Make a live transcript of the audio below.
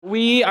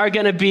We are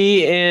going to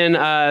be in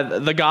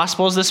the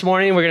Gospels this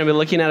morning. We're going to be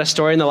looking at a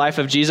story in the life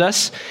of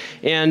Jesus.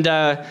 And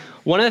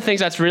one of the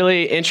things that's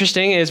really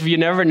interesting is, if you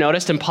never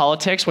noticed in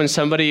politics, when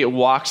somebody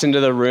walks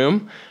into the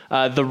room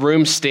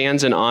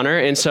stands in honor.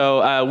 And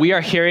so we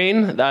are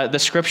hearing the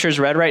scriptures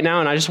read right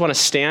now, and I just want to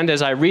stand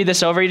as I read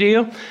this over to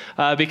you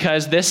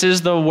because this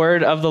is the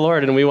word of the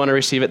Lord, and we want to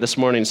receive it this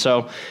morning.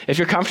 So if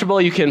you're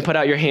comfortable, you can put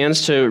out your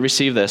hands to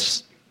receive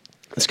this.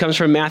 This comes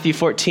from Matthew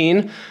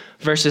 14,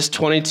 verses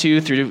 22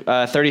 through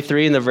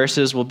 33, and the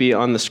verses will be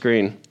on the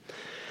screen.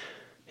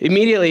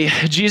 Immediately,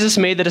 Jesus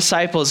made the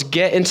disciples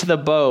get into the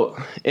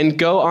boat and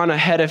go on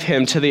ahead of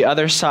him to the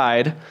other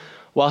side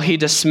while he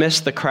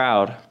dismissed the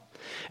crowd.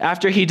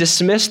 After he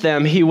dismissed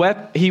them, he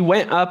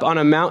went up on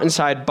a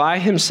mountainside by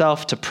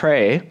himself to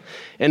pray,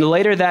 and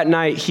later that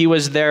night he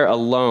was there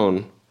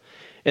alone.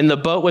 And the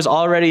boat was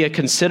already a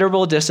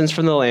considerable distance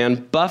from the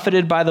land,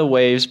 buffeted by the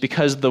waves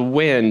because the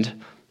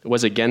wind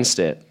was against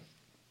it.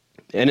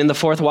 And in the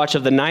fourth watch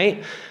of the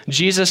night,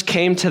 Jesus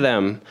came to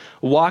them,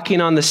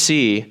 walking on the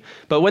sea.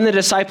 But when the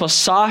disciples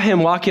saw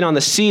him walking on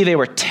the sea, they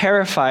were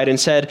terrified and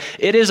said,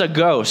 "It is a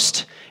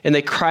ghost." And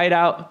they cried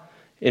out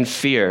in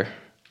fear.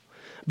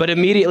 But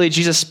immediately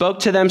Jesus spoke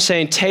to them,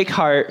 saying, "Take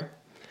heart,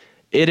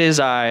 it is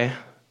I.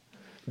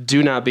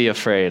 Do not be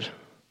afraid."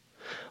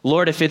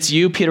 "Lord, if it's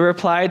you," Peter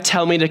replied,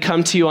 "tell me to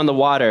come to you on the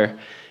water."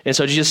 And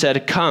so Jesus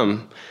said,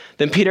 "Come."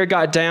 Then Peter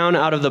got down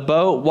out of the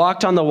boat,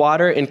 walked on the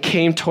water, and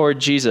came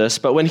toward Jesus.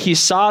 But when he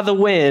saw the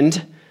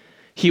wind,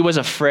 he was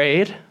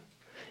afraid.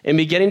 And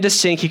beginning to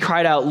sink, he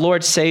cried out,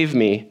 "Lord, save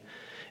me."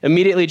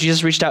 Immediately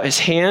Jesus reached out his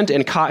hand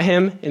and caught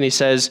him, and he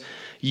says,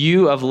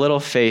 "You of little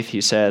faith,"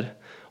 he said,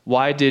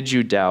 "why did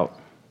you doubt?"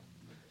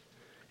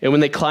 And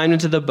when they climbed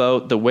into the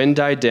boat, the wind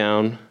died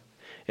down,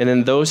 and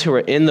then those who were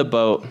in the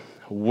boat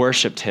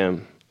worshiped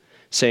him,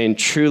 saying,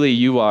 "Truly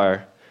you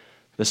are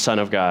the Son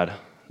of God."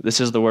 This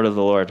is the word of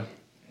the Lord.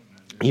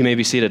 You may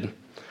be seated.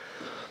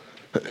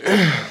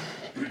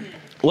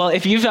 Well,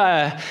 if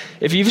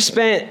you've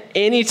spent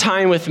any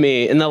time with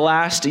me in the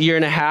last year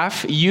and a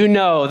half, you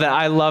know that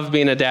I love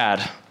being a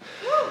dad.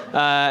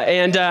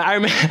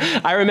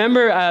 I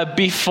remember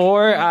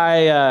before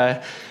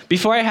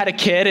I had a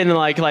kid and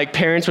like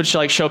parents would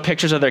show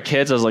pictures of their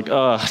kids, I was like,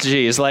 oh,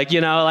 geez, I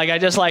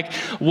just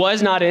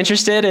was not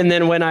interested. And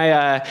then when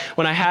I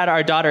had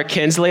our daughter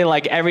Kinsley,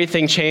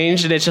 everything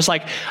changed, and it's just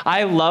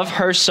I love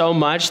her so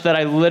much that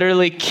I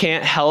literally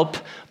can't help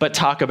but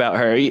talk about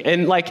her.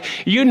 And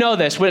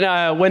this,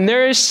 when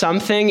there is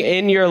something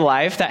in your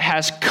life that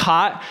has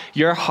caught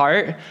your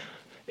heart,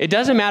 it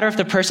doesn't matter if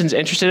the person's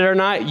interested or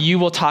not, you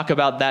will talk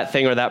about that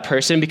thing or that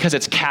person because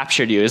it's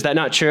captured you. Is that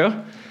not true?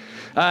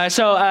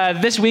 So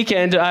this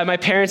weekend, my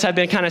parents have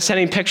been kind of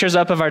sending pictures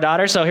up of our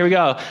daughter. So here we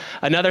go.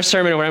 Another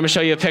sermon where I'm going to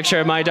show you a picture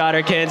of my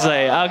daughter,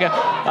 Kinsley.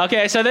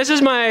 Okay, so this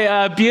is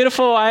my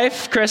beautiful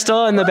wife,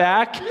 Crystal, in the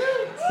back.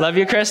 Love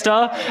you,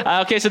 Crystal.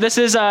 Okay, so this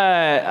is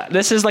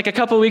like a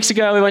couple weeks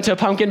ago. We went to a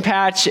pumpkin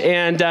patch,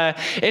 and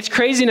it's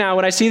crazy now.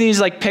 When I see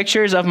these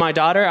pictures of my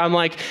daughter, I'm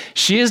like,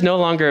 she is no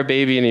longer a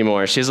baby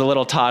anymore. She's a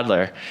little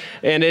toddler,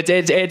 and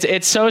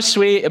it's so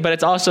sweet, but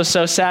it's also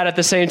so sad at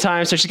the same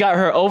time. So she's got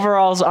her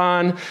overalls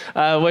on,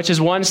 which is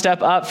one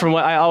step up from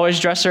what I always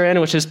dress her in,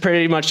 which is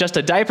pretty much just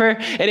a diaper.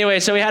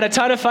 Anyway, so we had a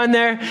ton of fun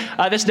there.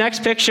 This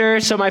next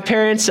picture, so my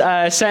parents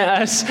sent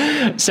us.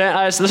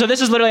 So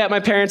this is literally at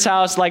my parents'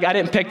 house. I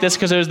didn't pick this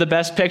because it was the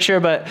best picture,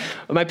 but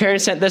my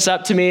parents sent this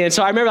up to me. And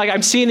so I remember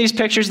I'm seeing these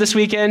pictures this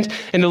weekend,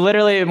 and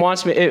literally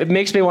it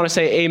makes me want to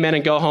say amen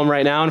and go home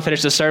right now and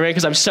finish the sermon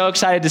because I'm so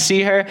excited to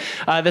see her.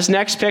 This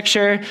next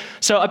pixture.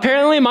 So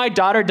apparently my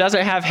daughter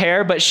doesn't have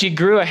hair, but she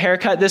grew a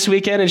haircut this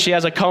weekend, and she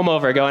has a comb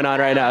over going on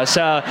right now.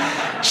 So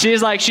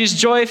she's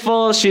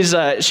joyful, she's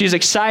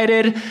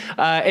excited,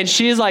 and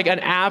she's an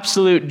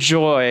absolute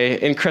joy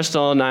in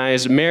Crystal and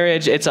I's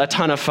marriage. It's a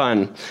ton of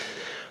fun.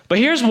 But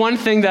here's one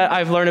thing that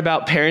I've learned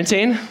about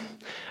parenting,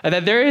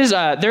 that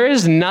there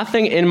is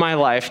nothing in my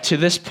life to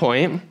this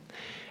point,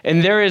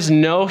 and there is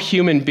no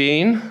human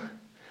being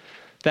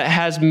that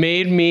has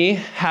made me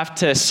have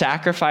to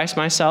sacrifice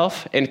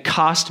myself and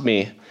cost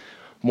me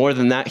more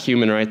than that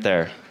human right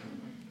there.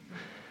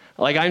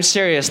 I'm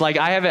serious.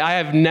 I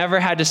have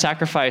never had to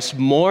sacrifice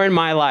more in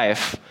my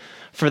life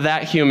for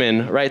that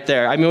human right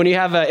there. I mean,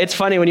 it's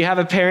funny, when you have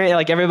a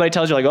parent, everybody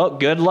tells you, oh,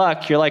 good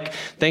luck. You're like,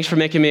 thanks for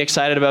making me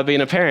excited about being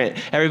a parent.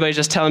 Everybody's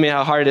just telling me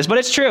how hard it is. But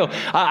it's true.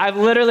 I've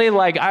literally,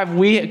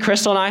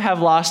 Crystal and I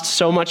have lost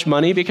so much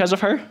money because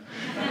of her.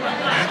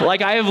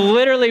 I have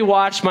literally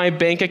watched my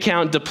bank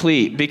account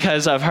deplete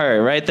because of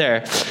her right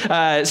there.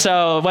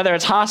 So whether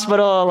it's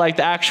hospital,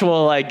 the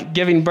actual,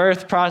 giving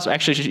birth process.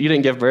 Actually, you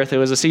didn't give birth. It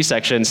was a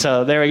C-section.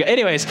 So there we go.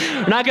 Anyways,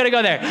 we're not going to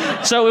go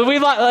there. So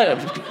we've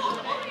lost...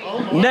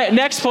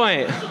 Next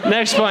point.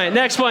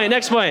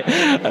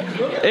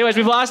 Anyways,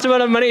 we've lost a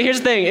lot of money. Here's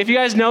the thing. If you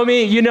guys know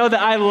me, you know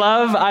that I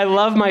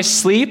love my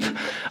sleep.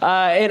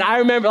 And I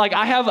remember, like,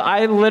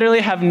 I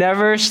literally have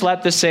never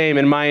slept the same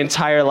in my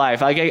entire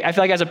life. Like, I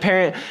feel like as a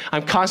parent,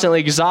 I'm constantly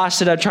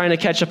exhausted. I'm trying to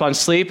catch up on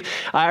sleep.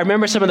 I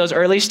remember some of those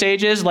early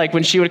stages, like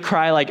when she would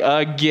cry, like,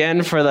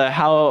 again for the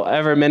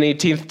however many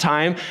tenth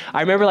time.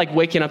 I remember, like,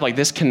 waking up like,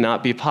 this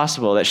cannot be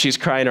possible that she's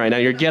crying right now.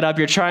 You get up,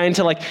 you're trying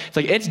to, like,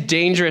 it's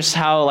dangerous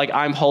how, like,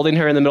 I'm holding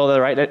her in the middle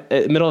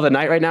of the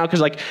night right now,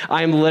 because, like,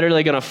 I'm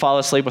literally going to fall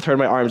asleep with her in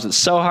my arms. It's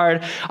so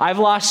hard. I've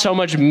lost so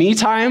much me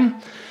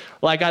time.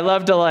 Like, I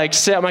love to, like,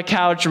 sit on my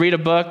couch, read a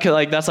book.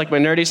 Like, that's, like, my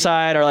nerdy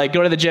side. Or, like,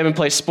 go to the gym and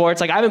play sports.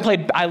 Like, I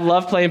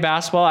love playing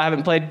basketball. I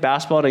haven't played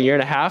basketball in a year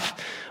and a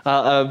half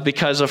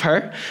because of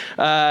her,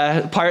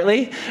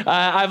 partly.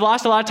 I've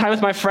lost a lot of time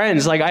with my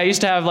friends. Like, I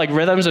used to have, like,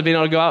 rhythms of being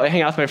able to go out and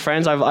hang out with my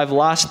friends. I've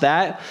lost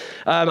that.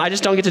 I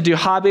just don't get to do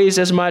hobbies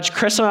as much.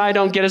 Chris and I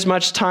don't get as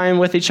much time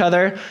with each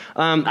other.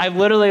 I've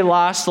literally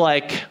lost,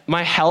 like,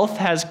 my health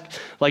has,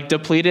 like,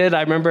 depleted.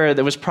 I remember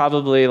there was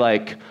probably,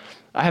 like,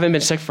 I haven't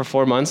been sick for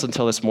 4 months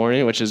until this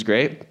morning, which is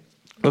great.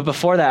 But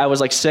before that, I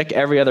was, like, sick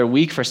every other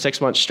week for 6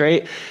 months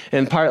straight.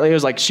 And partly it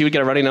was like she would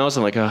get a runny nose.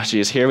 I'm like, oh,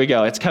 geez, here we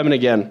go. It's coming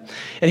again.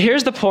 And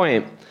here's the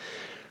point.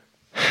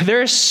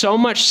 There is so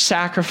much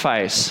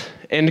sacrifice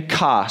and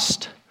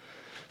cost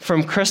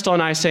from Crystal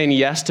and I saying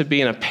yes to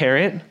being a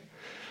parent.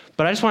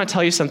 But I just want to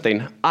tell you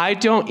something. I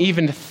don't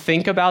even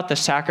think about the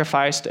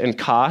sacrifice and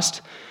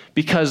cost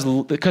because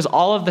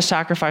all of the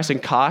sacrifice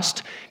and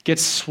cost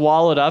gets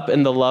swallowed up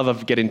in the love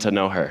of getting to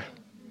know her.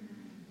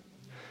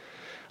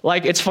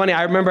 Like, it's funny,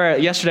 I remember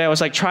yesterday I was,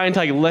 like, trying to,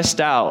 like,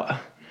 list out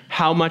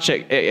how much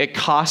it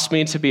cost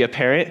me to be a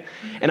parent,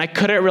 and I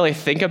couldn't really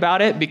think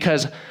about it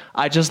because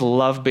I just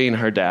love being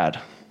her dad.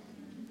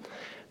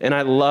 And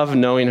I love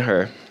knowing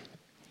her.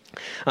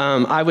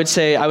 I would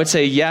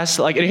say yes.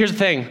 Like, and here's the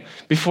thing.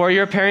 Before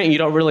you're a parent, you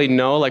don't really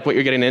know, like, what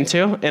you're getting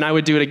into. And I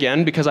would do it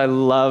again because I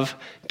love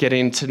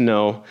getting to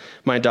know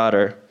my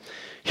daughter.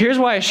 Here's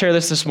why I share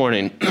this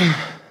morning.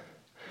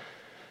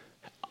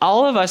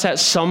 All of us at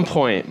some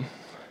point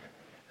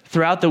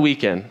throughout the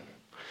weekend,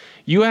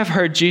 you have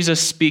heard Jesus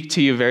speak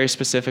to you very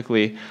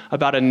specifically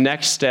about a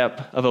next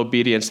step of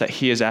obedience that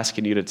he is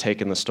asking you to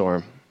take in the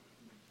storm.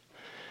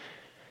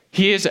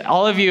 He is,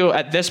 all of you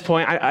at this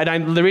point,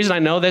 the reason I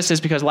know this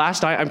is because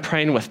last night I'm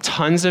praying with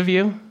tons of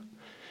you,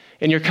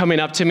 and you're coming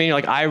up to me, you're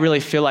like, I really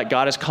feel like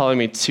God is calling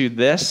me to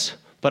this,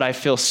 but I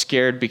feel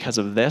scared because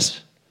of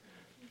this.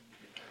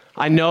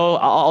 I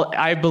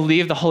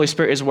believe the Holy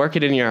Spirit is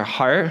working in your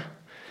heart,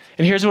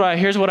 and here's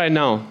what I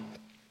know.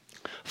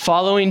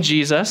 Following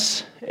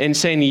Jesus and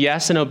saying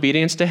yes in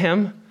obedience to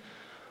him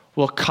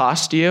will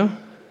cost you,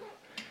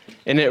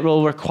 and it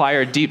will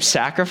require deep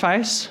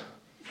sacrifice.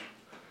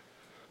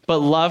 But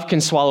love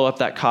can swallow up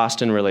that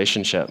cost in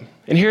relationship.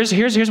 And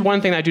here's one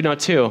thing I do know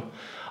too.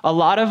 A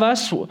lot of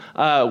us,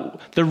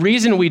 the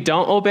reason we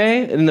don't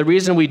obey and the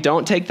reason we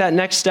don't take that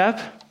next step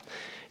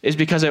is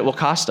because it will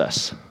cost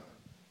us.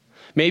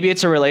 Maybe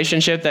it's a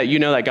relationship that you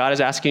know that God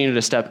is asking you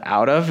to step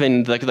out of,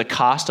 and the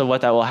cost of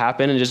what that will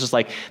happen, and just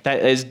like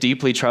that is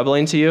deeply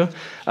troubling to you.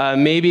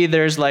 Maybe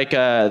there's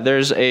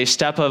a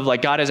step of,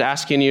 like, God is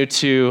asking you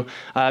to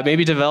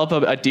maybe develop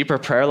a deeper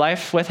prayer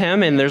life with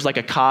him, and there's, like,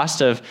 a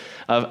cost of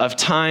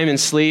time and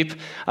sleep.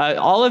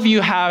 All of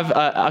you have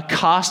a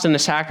cost and a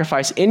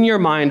sacrifice in your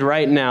mind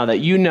right now that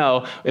you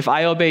know, if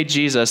I obey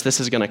Jesus,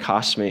 this is going to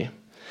cost me.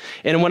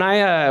 And when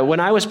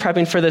I was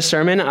prepping for this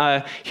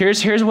sermon,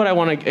 here's what I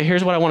want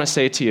to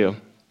say to you.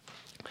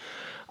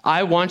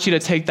 I want you to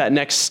take that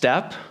next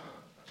step,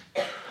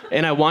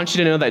 and I want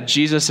you to know that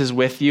Jesus is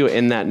with you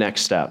in that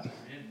next step.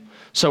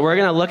 So we're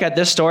going to look at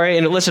this story,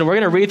 and listen, we're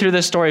going to read through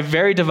this story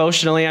very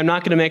devotionally. I'm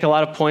not going to make a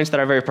lot of points that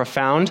are very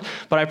profound,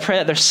 but I pray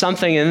that there's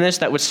something in this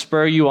that would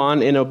spur you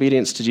on in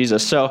obedience to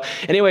Jesus. So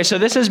anyway, so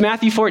this is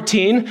Matthew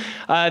 14.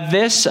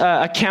 This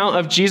account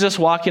of Jesus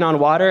walking on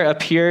water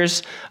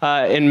appears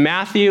in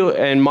Matthew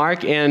and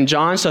Mark and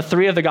John. So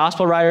three of the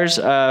gospel writers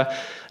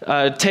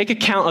take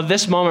account of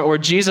this moment where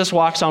Jesus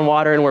walks on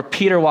water and where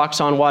Peter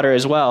walks on water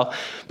as well.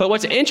 But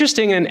what's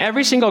interesting in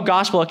every single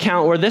gospel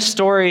account where this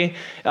story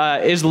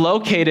is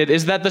located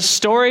is that the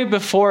story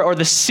before, or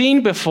the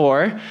scene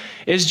before,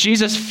 is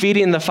Jesus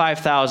feeding the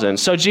 5,000.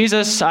 So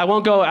Jesus, I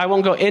won't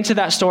go into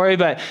that story,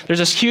 but there's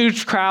this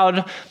huge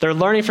crowd. They're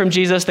learning from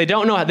Jesus. They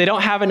don't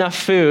have enough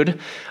food,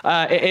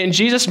 and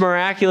Jesus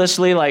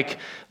miraculously, like,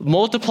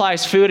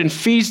 multiplies food and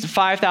feeds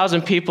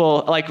 5,000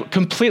 people, like,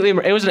 completely.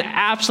 It was an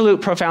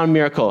absolute profound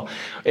miracle.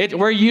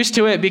 We're used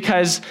to it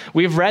because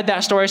we've read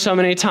that story so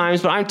many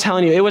times, but I'm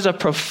telling you, it was a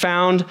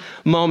profound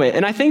moment.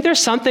 And I think there's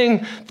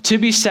something to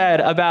be said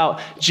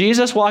about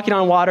Jesus walking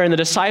on water and the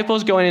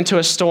disciples going into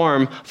a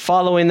storm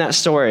following that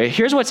story.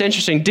 Here's what's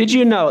interesting. Did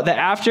you know that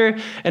after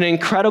an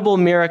incredible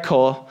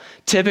miracle,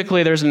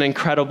 typically there's an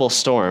incredible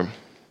storm?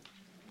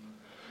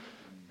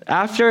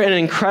 After an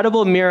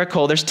incredible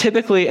miracle, there's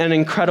typically an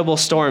incredible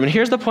storm. And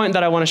here's the point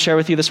that I want to share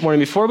with you this morning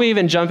before we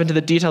even jump into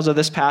the details of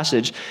this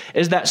passage,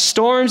 is that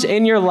storms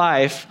in your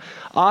life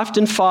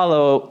often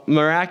follow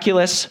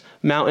miraculous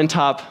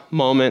mountaintop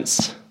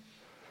moments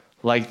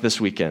like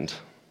this weekend.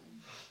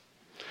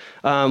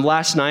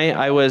 Last night,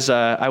 I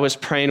was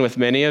praying with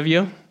many of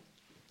you,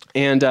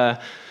 and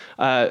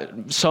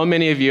so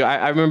many of you,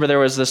 I remember there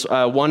was this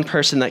one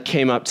person that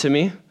came up to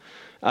me,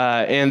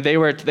 and they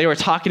were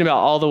talking about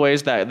all the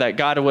ways that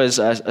God was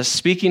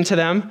speaking to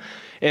them,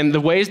 and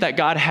the ways that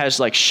God has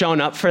like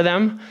shown up for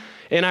them.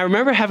 And I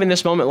remember having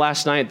this moment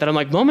last night that I'm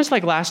like, moments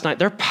like last night,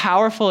 they're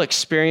powerful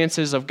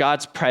experiences of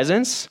God's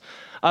presence.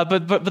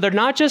 But they're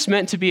not just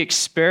meant to be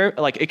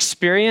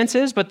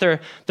experiences, but they're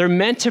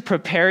meant to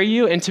prepare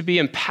you and to be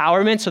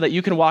empowerment so that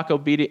you can walk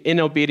in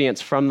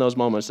obedience from those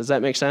moments. Does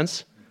that make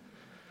sense?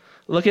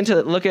 Look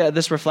at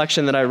this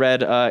reflection that I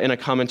read in a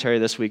commentary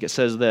this week. It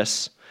says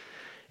this: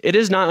 "It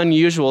is not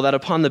unusual that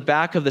upon the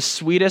back of the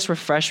sweetest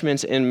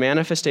refreshments and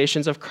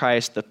manifestations of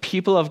Christ, the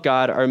people of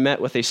God are met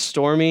with a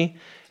stormy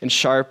and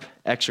sharp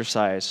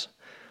exercise.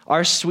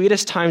 Our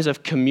sweetest times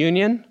of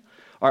communion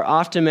are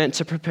often meant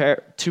to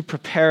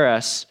prepare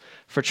us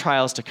for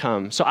trials to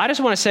come." So I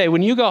just want to say,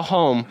 when you go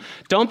home,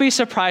 don't be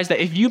surprised that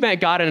if you met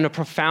God in a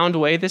profound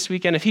way this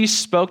weekend, if he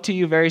spoke to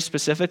you very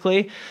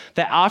specifically,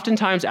 that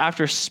oftentimes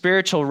after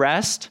spiritual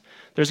rest,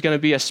 there's going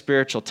to be a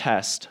spiritual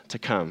test to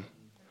come.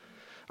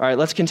 All right,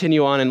 let's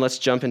continue on and let's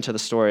jump into the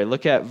story.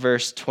 Look at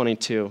verse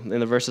 22,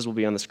 and the verses will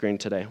be on the screen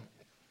today.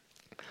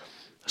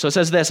 So it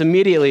says this: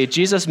 "Immediately,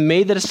 Jesus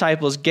made the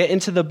disciples get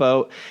into the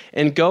boat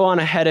and go on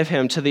ahead of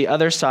him to the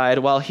other side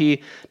while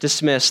he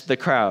dismissed the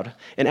crowd.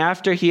 And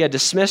after he had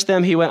dismissed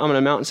them, he went on a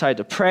mountainside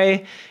to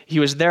pray. He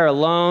was there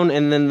alone,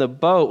 and then the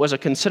boat was a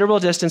considerable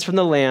distance from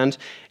the land,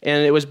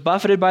 and it was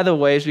buffeted by the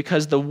waves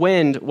because the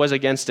wind was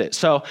against it."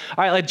 So, all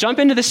right, let's jump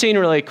into the scene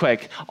really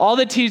quick. All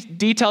the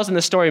details in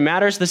the story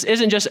matters. This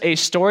isn't just a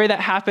story that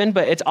happened,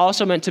 but it's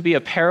also meant to be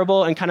a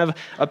parable and kind of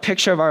a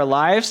picture of our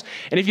lives.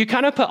 And if you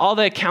kind of put all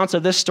the accounts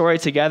of this story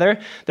together,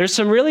 there's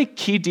some really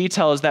key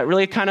details that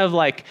really kind of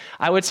like,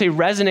 I would say,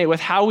 resonate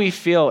with how we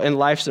feel in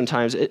life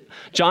sometimes.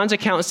 John's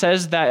account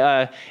says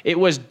that it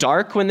was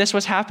dark when this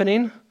was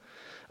happening.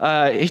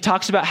 He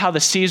talks about how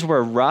the seas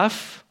were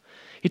rough.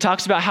 He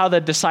talks about how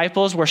the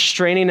disciples were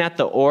straining at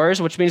the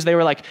oars, which means they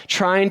were like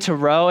trying to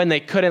row and they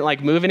couldn't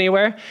like move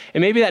anywhere.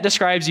 And maybe that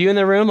describes you in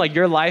the room. Like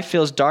your life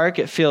feels dark,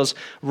 it feels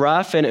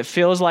rough, and it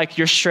feels like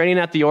you're straining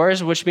at the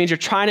oars, which means you're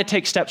trying to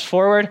take steps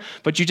forward,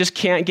 but you just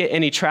can't get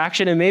any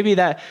traction. And maybe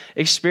that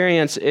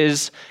experience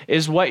is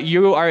what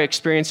you are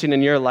experiencing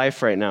in your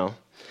life right now.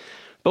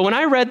 But when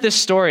I read this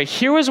story,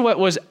 here was what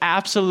was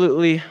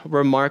absolutely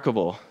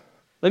remarkable.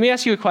 Let me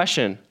ask you a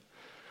question.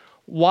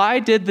 Why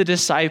did the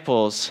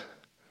disciples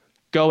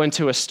go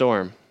into a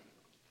storm?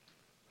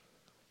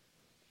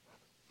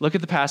 Look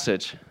at the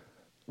passage.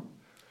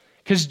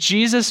 Because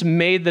Jesus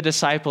made the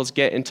disciples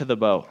get into the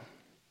boat.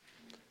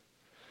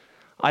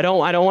 I don't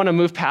want to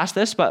move past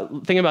this,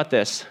 but think about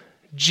this.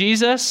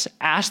 Jesus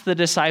asked the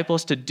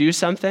disciples to do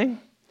something.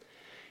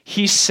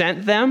 He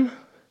sent them.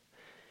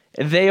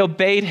 They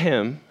obeyed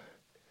him.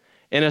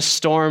 And a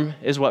storm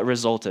is what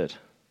resulted.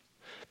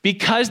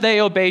 Because they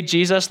obeyed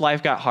Jesus,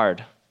 life got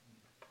hard.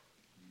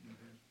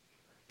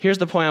 Here's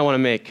the point I want to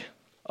make.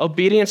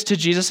 Obedience to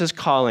Jesus'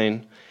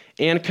 calling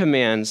and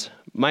commands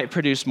might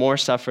produce more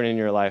suffering in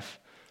your life,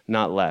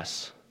 not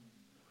less.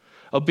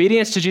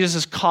 Obedience to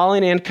Jesus'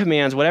 calling and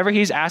commands, whatever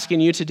he's asking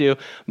you to do,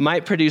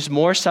 might produce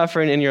more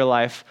suffering in your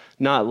life,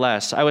 not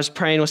less. I was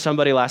praying with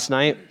somebody last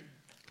night,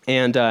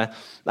 and I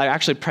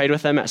actually prayed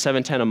with them at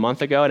 710 a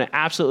month ago, and it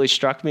absolutely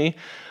struck me.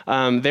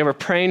 They were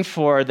praying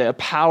for the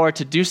power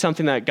to do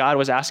something that God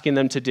was asking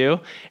them to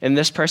do, and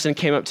this person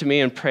came up to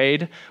me and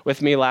prayed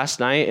with me last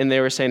night, and they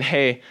were saying,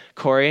 "Hey,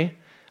 Corey,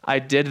 I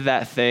did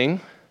that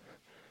thing,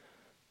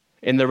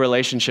 and the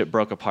relationship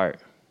broke apart.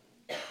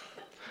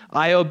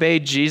 I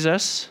obeyed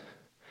Jesus,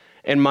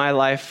 and my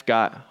life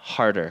got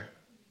harder."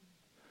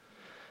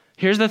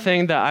 Here's the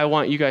thing that I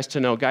want you guys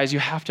to know. Guys, you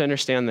have to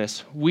understand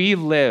this. We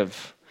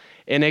live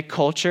in a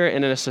culture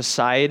and in a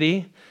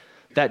society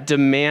that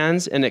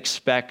demands and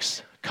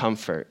expects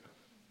comfort.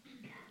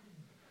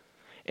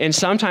 And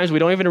sometimes we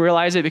don't even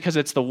realize it because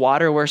it's the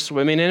water we're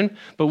swimming in,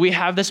 but we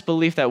have this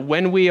belief that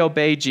when we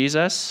obey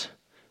Jesus,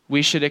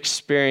 we should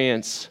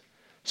experience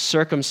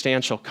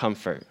circumstantial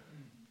comfort.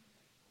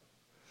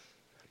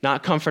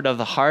 Not comfort of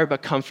the heart,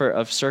 but comfort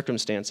of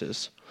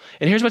circumstances.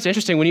 And here's what's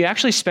interesting. When you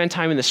actually spend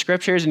time in the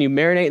scriptures and you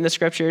marinate in the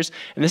scriptures,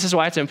 and this is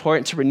why it's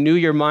important to renew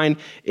your mind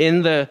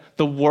in the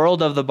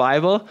world of the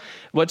Bible,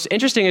 what's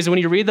interesting is when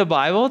you read the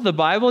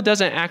Bible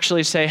doesn't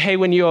actually say, hey,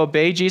 when you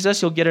obey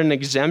Jesus, you'll get an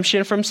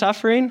exemption from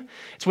suffering.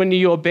 It's when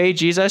you obey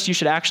Jesus, you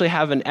should actually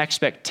have an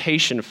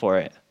expectation for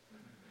it.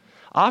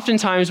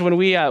 Oftentimes when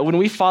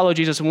we follow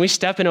Jesus, when we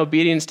step in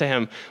obedience to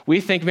him,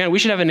 we think, man, we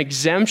should have an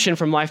exemption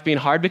from life being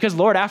hard because,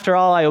 Lord, after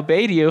all, I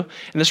obeyed you.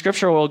 And the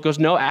scripture world goes,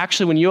 no,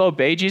 actually, when you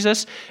obey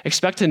Jesus,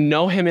 expect to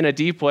know him in a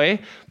deep way,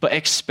 but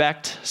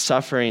expect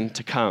suffering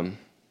to come.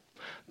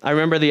 I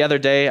remember the other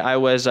day I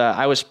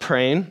was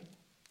praying,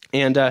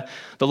 and the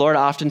Lord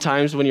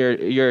oftentimes when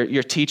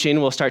you're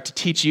teaching will start to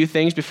teach you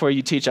things before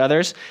you teach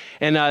others.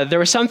 And there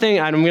was something,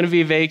 and I'm going to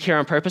be vague here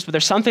on purpose, but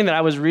there's something that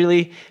I was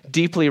really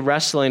deeply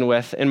wrestling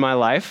with in my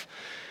life.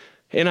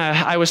 And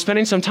I was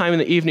spending some time in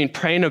the evening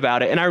praying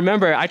about it. And I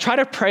remember I try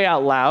to pray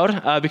out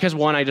loud because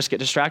one, I just get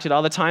distracted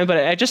all the time, but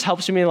it just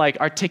helps me like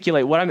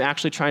articulate what I'm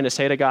actually trying to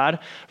say to God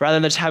rather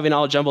than just having it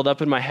all jumbled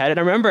up in my head. And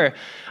I remember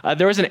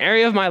there was an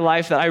area of my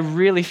life that I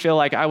really feel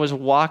like I was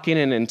walking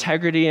in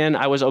integrity in.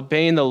 I was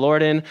obeying the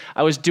Lord in.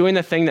 I was doing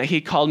the thing that he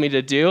called me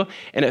to do.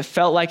 And it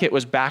felt like it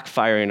was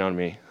backfiring on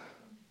me.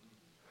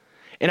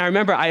 And I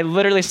remember I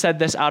literally said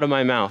this out of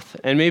my mouth.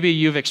 And maybe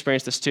you've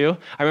experienced this too.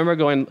 I remember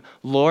going,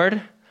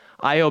 Lord,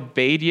 I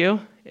obeyed you,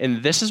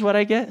 and this is what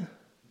I get?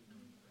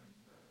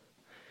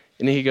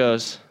 And he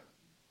goes,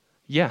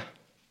 yeah.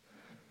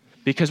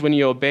 Because when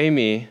you obey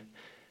me,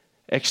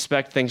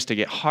 expect things to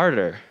get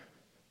harder.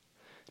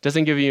 It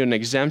doesn't give you an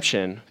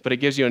exemption, but it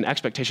gives you an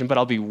expectation, but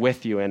I'll be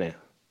with you in it.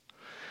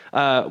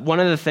 One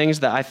of the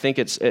things that I think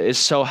is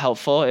so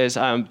helpful is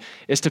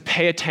to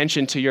pay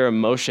attention to your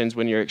emotions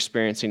when you're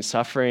experiencing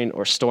suffering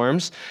or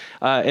storms.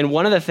 And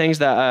one of the things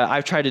that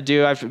I've tried to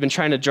do, I've been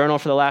trying to journal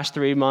for the last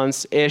 3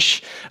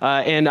 months-ish,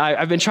 and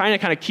I've been trying to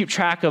kind of keep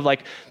track of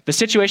like the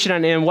situation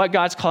I'm in, what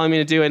God's calling me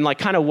to do, and like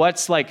kind of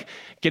what's like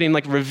getting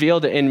like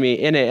revealed in me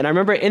in it. And I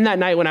remember in that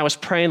night when I was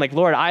praying, like,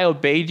 Lord, I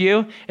obeyed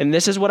you, and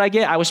this is what I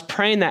get. I was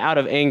praying that out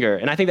of anger.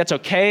 And I think that's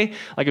okay.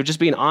 Like, of just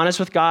being honest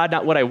with God,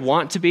 not what I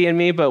want to be in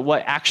me, but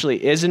what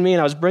actually is in me.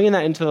 And I was bringing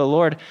that into the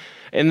Lord.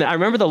 And I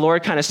remember the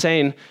Lord kind of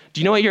saying, do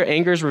you know what your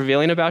anger is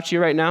revealing about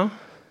you right now?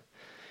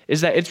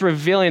 Is that it's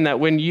revealing that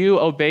when you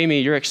obey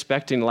me, you're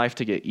expecting life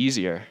to get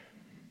easier.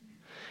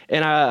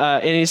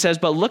 And he says,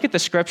 but look at the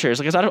scriptures.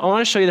 Because I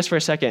want to show you this for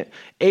a second.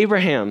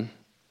 Abraham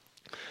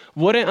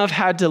wouldn't have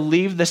had to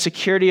leave the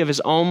security of his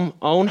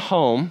own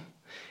home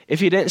if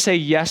he didn't say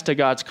yes to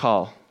God's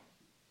call.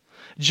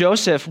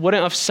 Joseph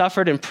wouldn't have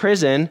suffered in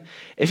prison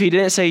if he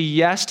didn't say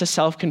yes to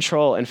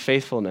self-control and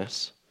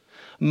faithfulness.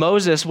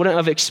 Moses wouldn't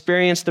have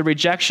experienced the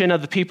rejection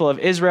of the people of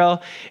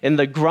Israel and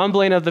the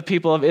grumbling of the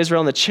people of Israel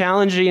and the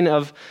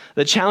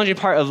challenging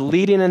part of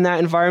leading in that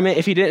environment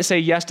if he didn't say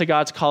yes to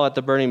God's call at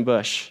the burning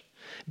bush.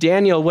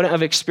 Daniel wouldn't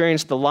have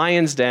experienced the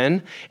lion's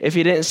den if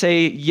he didn't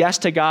say yes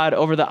to God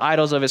over the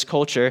idols of his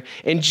culture.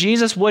 And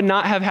Jesus would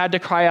not have had to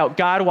cry out,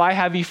 God, why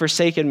have you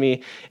forsaken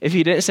me, if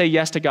he didn't say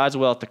yes to God's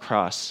will at the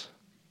cross.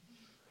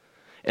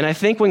 And I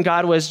think when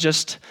God was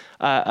just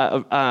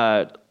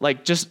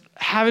just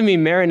having me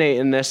marinate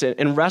in this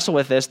and wrestle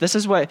with this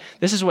is what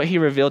he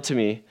revealed to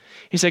me.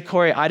 He said,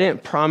 Corey, I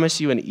didn't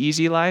promise you an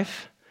easy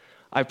life.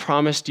 I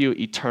promised you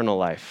eternal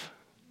life.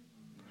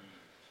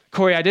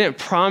 Corey, I didn't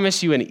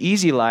promise you an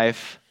easy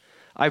life.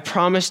 I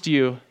promised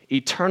you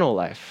eternal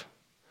life.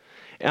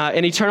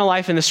 And eternal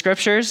life in the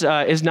scriptures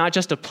is not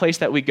just a place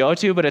that we go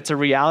to, but it's a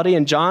reality.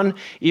 And John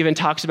even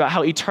talks about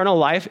how eternal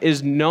life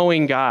is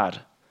knowing God.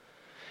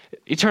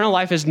 Eternal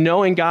life is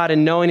knowing God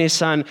and knowing his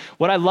son.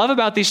 What I love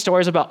about these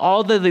stories, about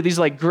all these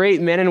like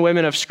great men and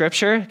women of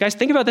scripture, guys,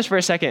 think about this for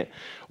a second.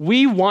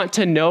 We want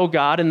to know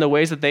God in the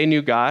ways that they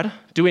knew God,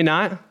 do we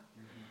not?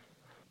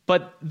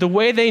 But the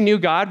way they knew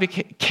God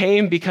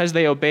came because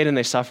they obeyed and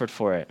they suffered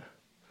for it.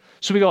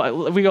 So we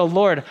go,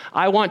 Lord,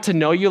 I want to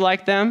know you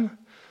like them,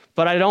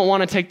 but I don't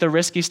want to take the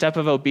risky step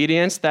of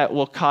obedience that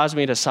will cause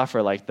me to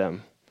suffer like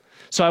them.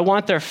 So I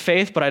want their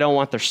faith, but I don't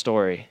want their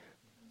story.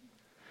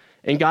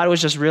 And God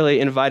was just really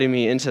inviting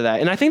me into that.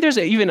 And I think there's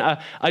even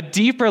a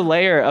deeper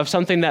layer of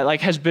something that like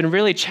has been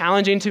really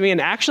challenging to me and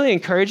actually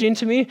encouraging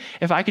to me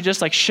if I could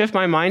just like shift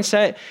my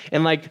mindset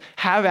and like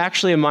have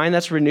actually a mind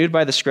that's renewed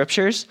by the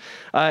scriptures.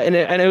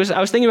 I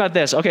was thinking about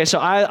this. Okay, so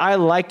I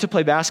like to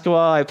play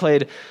basketball. I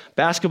played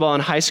basketball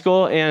in high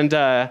school, and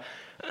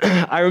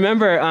I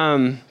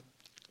remember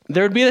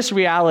there would be this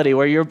reality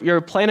where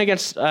you're playing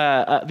against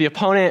the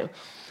opponent,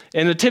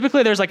 and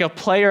typically there's like a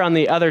player on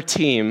the other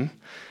team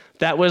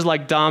that was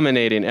like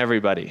dominating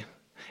everybody.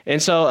 And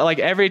so like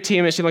every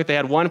team, it seemed like they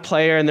had one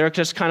player, and they're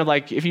just kind of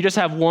like, if you just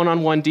have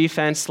one-on-one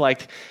defense,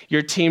 like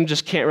your team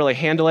just can't really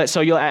handle it.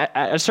 So you'll at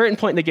a certain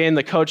point in the game,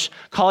 the coach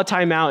call a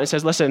timeout and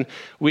says, listen,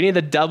 we need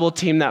to double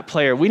team that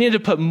player. We need to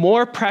put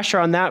more pressure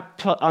on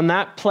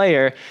that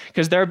player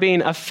because they're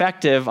being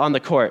effective on the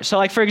court. So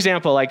like, for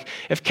example, like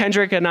if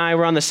Kendrick and I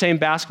were on the same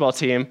basketball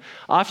team,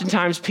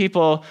 oftentimes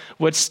people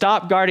would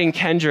stop guarding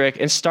Kendrick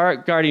and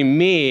start guarding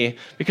me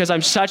because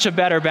I'm such a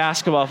better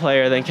basketball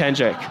player than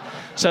Kendrick.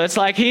 So it's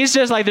like, he's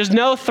just like, there's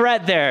no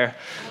threat there.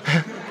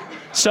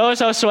 So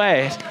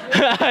sway.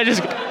 I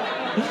just...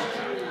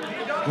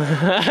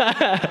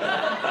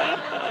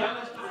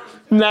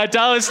 No,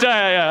 tell us.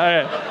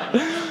 Yeah,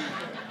 all right.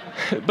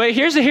 But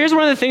here's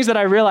one of the things that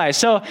I realized.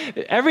 So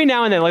every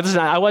now and then, like, listen,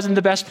 I wasn't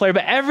the best player,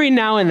 but every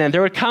now and then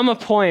there would come a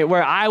point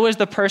where I was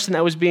the person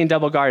that was being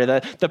double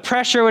guarded. The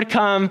pressure would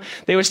come.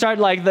 They would start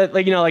like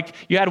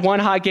you had one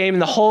hot game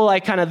and the whole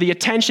like kind of the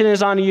attention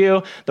is on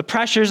you, the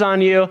pressure's on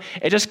you,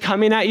 it just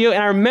coming at you.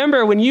 And I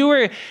remember when you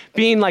were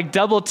being like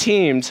double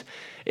teamed,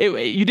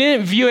 You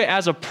didn't view it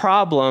as a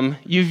problem,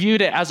 you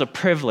viewed it as a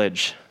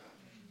privilege.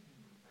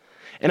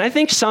 And I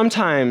think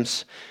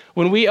sometimes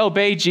when we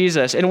obey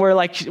Jesus and we're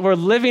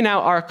living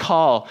out our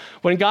call,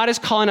 when God is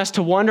calling us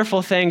to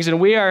wonderful things and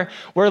we're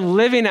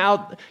living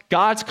out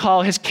God's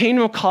call, his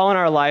kingdom call in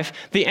our life,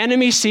 the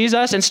enemy sees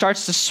us and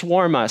starts to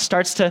swarm us,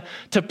 starts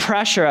to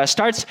pressure us,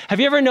 have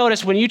you ever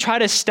noticed when you try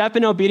to step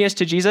in obedience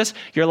to Jesus,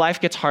 your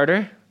life gets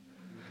harder?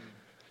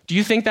 Do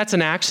you think that's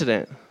an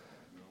accident?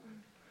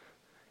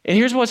 And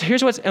here's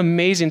what's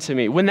amazing to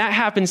me. When that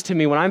happens to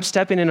me, when I'm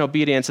stepping in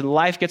obedience and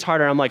life gets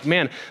harder, I'm like,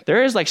 man,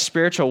 there is like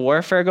spiritual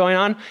warfare going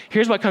on.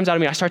 Here's what comes out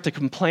of me. I start to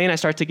complain. I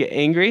start to get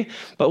angry.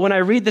 But when I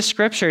read the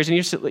scriptures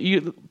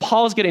and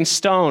Paul's getting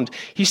stoned,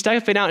 he's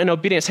stepping out in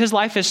obedience. His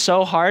life is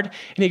so hard.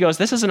 And he goes,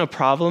 this isn't a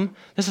problem.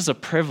 This is a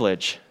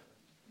privilege.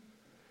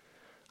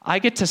 I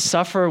get to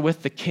suffer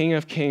with the King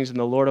of Kings and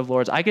the Lord of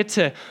Lords. I get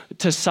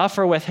to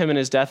suffer with him in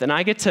his death, and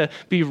I get to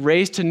be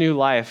raised to new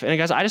life. And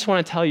guys, I just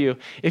want to tell you,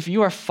 if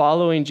you are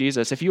following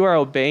Jesus, if you are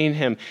obeying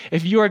him,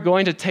 if you are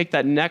going to take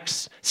that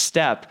next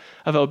step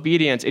of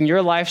obedience and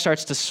your life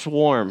starts to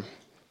swarm,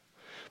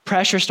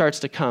 pressure starts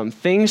to come,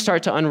 things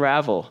start to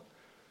unravel,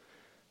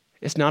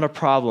 it's not a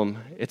problem,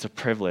 it's a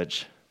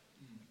privilege.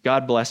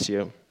 God bless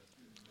you.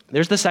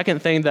 There's the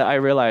second thing that I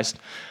realized.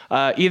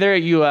 Either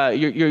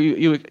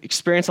you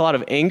experience a lot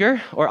of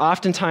anger, or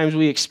oftentimes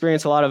we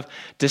experience a lot of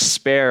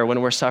despair when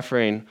we're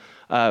suffering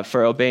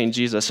for obeying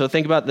Jesus. So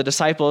think about the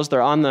disciples.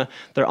 They're on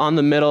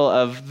the middle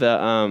of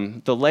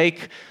the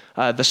lake.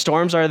 The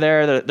storms are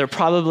there. They're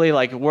probably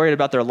like worried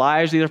about their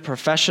lives. These are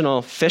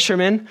professional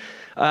fishermen.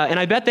 And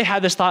I bet they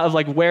had this thought of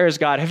like, where is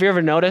God? Have you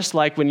ever noticed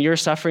like when you're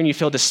suffering, you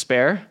feel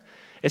despair?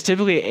 It's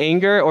typically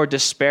anger or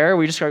despair.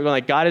 We just start going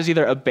like, God is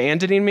either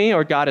abandoning me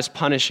or God is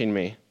punishing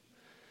me.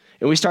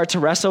 And we start to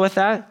wrestle with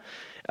that.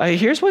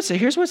 Here's what's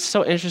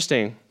so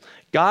interesting.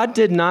 God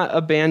did not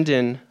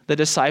abandon the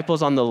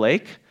disciples on the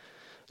lake.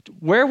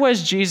 Where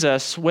was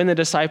Jesus when the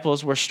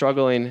disciples were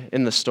struggling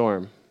in the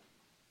storm?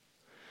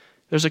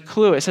 There's a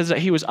clue. It says that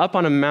he was up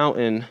on a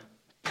mountain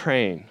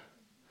praying.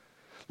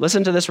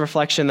 Listen to this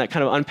reflection that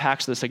kind of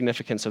unpacks the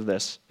significance of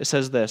this. It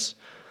says this.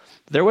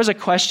 There was a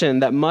question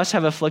that must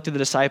have afflicted the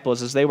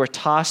disciples as they were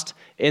tossed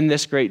in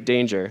this great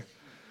danger.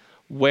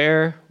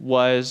 Where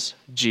was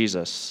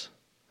Jesus?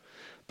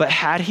 But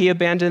had he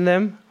abandoned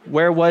them?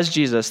 Where was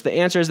Jesus? The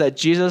answer is that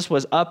Jesus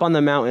was up on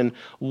the mountain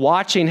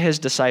watching his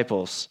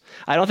disciples.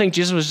 I don't think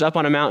Jesus was up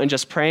on a mountain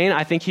just praying.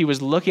 I think he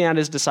was looking at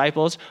his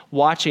disciples,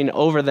 watching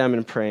over them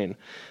and praying.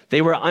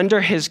 They were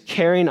under his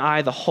caring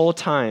eye the whole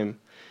time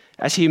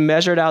as he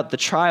measured out the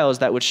trials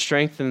that would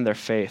strengthen their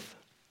faith.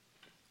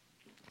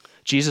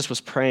 Jesus was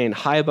praying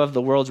high above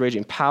the world's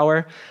raging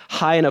power,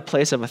 high in a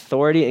place of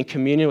authority and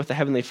communion with the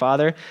Heavenly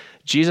Father.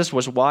 Jesus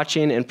was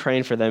watching and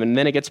praying for them. And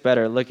then it gets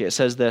better. Look, it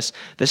says this,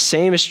 the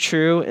same is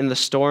true in the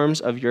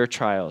storms of your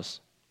trials.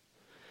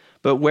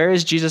 But where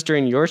is Jesus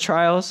during your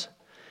trials?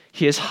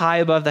 He is high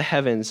above the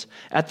heavens,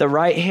 at the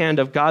right hand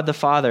of God the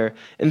Father,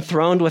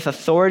 enthroned with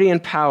authority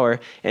and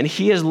power, and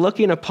he is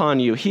looking upon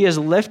you. He is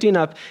lifting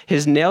up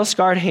his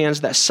nail-scarred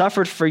hands that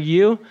suffered for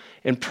you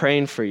and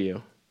praying for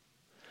you.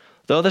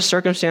 Though the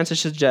circumstances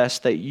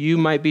suggest that you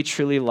might be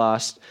truly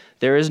lost,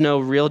 there is no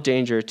real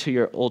danger to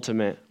your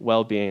ultimate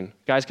well-being.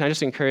 Guys, can I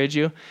just encourage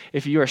you?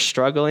 If you are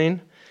struggling,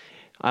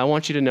 I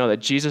want you to know that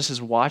Jesus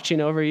is watching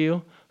over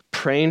you,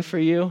 praying for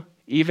you,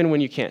 even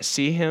when you can't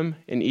see him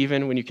and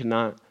even when you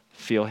cannot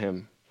feel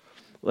him.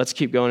 Let's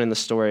keep going in the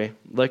story.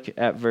 Look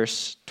at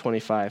verse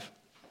 25.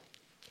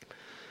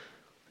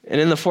 And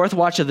in the fourth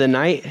watch of the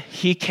night,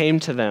 he came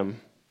to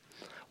them,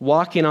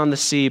 walking on the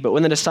sea. But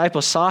when the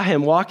disciples saw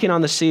him walking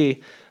on the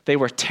sea, they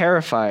were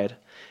terrified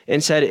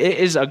and said, it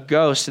is a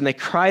ghost, and they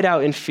cried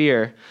out in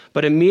fear.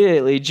 But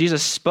immediately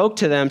Jesus spoke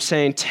to them,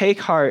 saying, take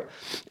heart,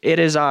 it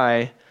is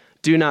I,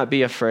 do not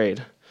be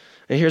afraid.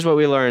 And here's what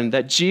we learned,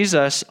 that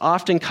Jesus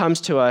often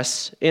comes to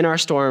us in our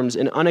storms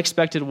in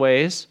unexpected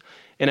ways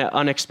and at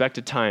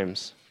unexpected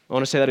times. I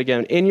want to say that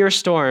again. In your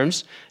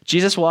storms,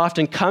 Jesus will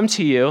often come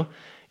to you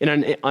in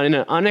an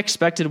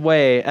unexpected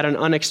way at an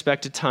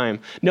unexpected time.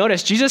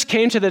 Notice, Jesus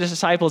came to the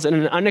disciples in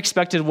an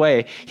unexpected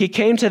way. He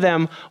came to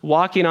them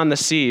walking on the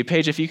sea.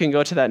 Paige, if you can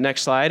go to that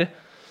next slide.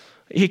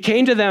 He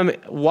came to them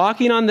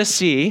walking on the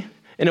sea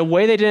in a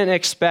way they didn't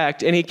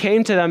expect, and he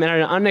came to them at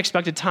an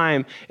unexpected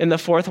time in the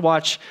fourth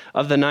watch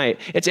of the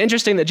night. It's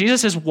interesting that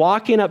Jesus is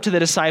walking up to the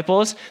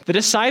disciples. The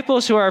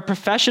disciples, who are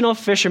professional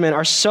fishermen,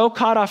 are so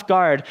caught off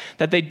guard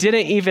that they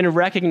didn't even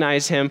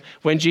recognize him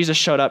when Jesus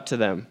showed up to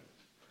them.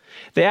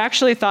 They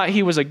actually thought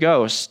he was a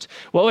ghost.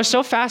 What was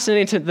so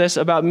fascinating to this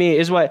about me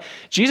is what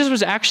Jesus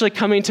was actually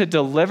coming to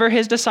deliver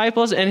his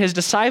disciples, and his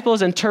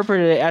disciples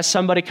interpreted it as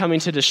somebody coming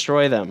to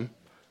destroy them.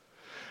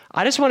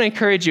 I just want to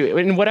encourage you,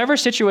 in whatever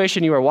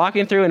situation you are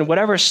walking through, in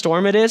whatever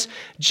storm it is,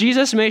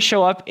 Jesus may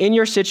show up in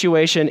your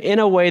situation in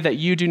a way that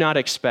you do not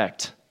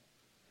expect.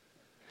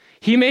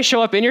 He may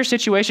show up in your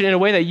situation in a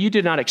way that you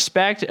did not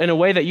expect, in a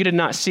way that you did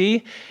not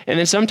see. And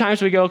then sometimes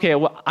we go, okay,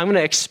 well, I'm going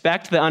to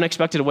expect the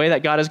unexpected way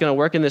that God is going to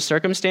work in this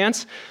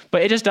circumstance,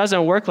 but it just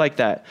doesn't work like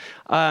that.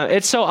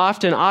 It's so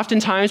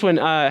oftentimes when,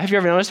 have you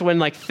ever noticed when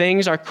like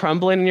things are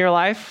crumbling in your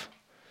life?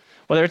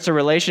 Whether it's a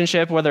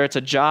relationship, whether it's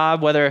a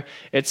job, whether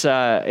it's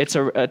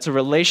a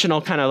relational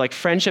kind of like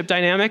friendship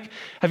dynamic.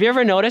 Have you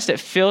ever noticed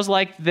it feels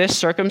like this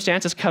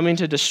circumstance is coming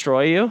to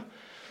destroy you?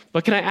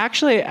 But can I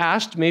actually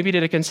ask maybe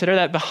to consider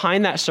that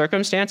behind that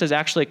circumstance is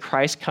actually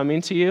Christ coming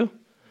to you?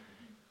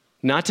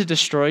 Not to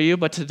destroy you,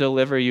 but to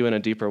deliver you in a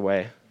deeper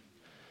way.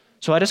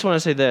 So I just want to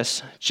say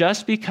this.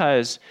 Just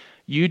because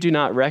you do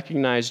not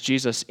recognize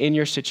Jesus in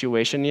your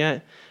situation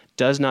yet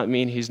does not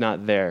mean he's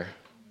not there.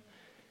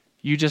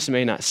 You just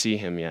may not see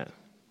him yet.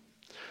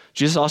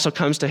 Jesus also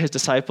comes to his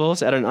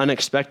disciples at an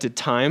unexpected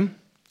time.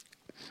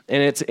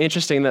 And it's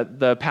interesting that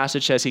the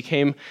passage says he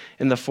came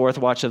in the fourth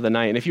watch of the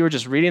night. And if you were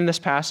just reading this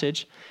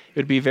passage, it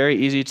would be very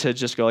easy to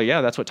just go,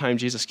 yeah, that's what time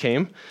Jesus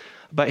came.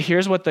 But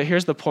here's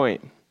the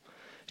point.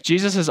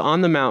 Jesus is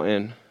on the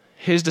mountain.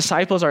 His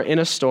disciples are in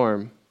a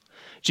storm.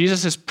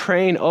 Jesus is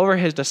praying over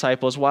his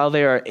disciples while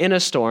they are in a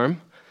storm.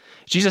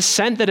 Jesus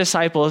sent the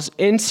disciples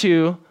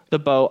into the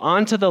boat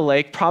onto the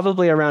lake,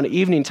 probably around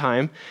evening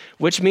time,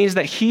 which means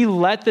that he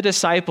let the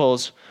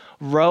disciples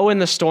row in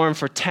the storm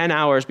for 10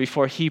 hours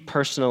before he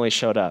personally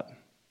showed up.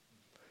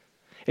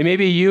 And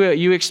maybe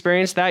you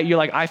experienced that. You're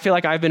like, I feel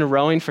like I've been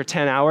rowing for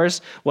 10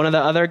 hours. One of the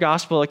other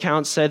gospel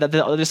accounts said that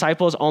the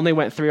disciples only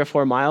went 3 or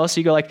 4 miles. So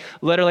you go like,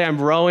 literally,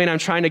 I'm rowing. I'm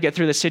trying to get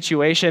through the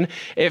situation.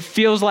 It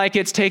feels like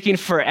it's taking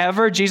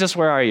forever. Jesus,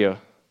 where are you?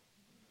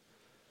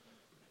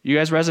 You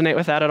guys resonate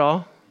with that at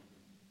all?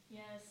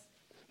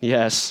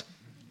 Yes.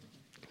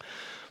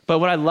 But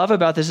what I love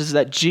about this is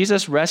that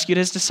Jesus rescued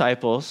his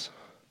disciples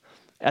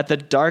at the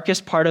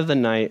darkest part of the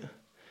night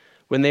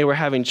when they were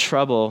having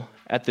trouble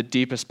at the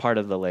deepest part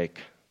of the lake.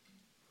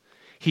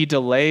 He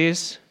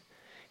delays,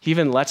 he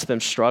even lets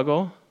them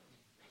struggle,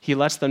 he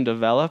lets them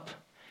develop,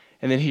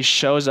 and then he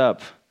shows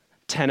up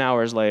 10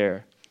 hours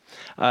later.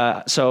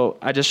 So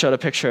I just showed a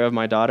picture of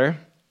my daughter,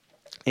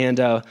 and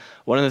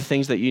one of the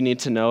things that you need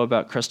to know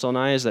about Crystal and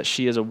I is that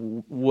she is a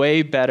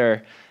way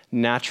better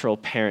natural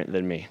parent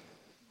than me.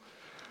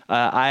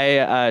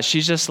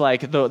 She's just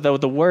like,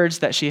 the words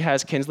that she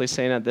has Kinsley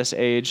saying at this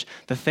age,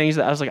 the things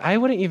that I was like, I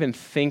wouldn't even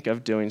think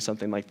of doing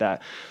something like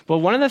that. But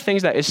one of the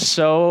things that is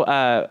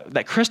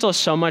that Crystal is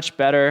so much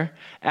better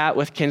at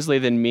with Kinsley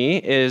than me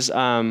is,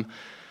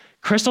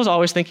 Crystal's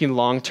always thinking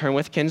long-term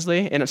with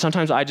Kinsley, and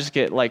sometimes I just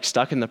get like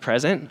stuck in the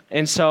present.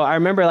 And so I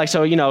remember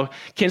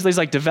Kinsley's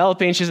like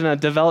developing, she's in a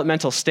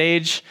developmental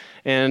stage,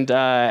 and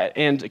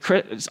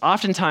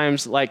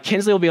oftentimes like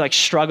Kinsley will be like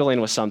struggling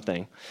with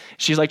something.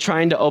 She's like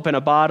trying to open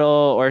a bottle,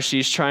 or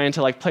she's trying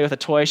to like play with a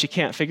toy, she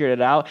can't figure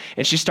it out,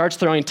 and she starts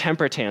throwing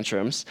temper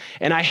tantrums.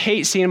 And I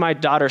hate seeing my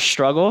daughter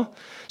struggle.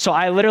 So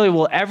I literally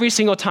will, every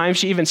single time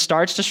she even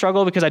starts to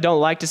struggle, because I don't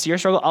like to see her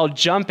struggle, I'll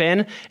jump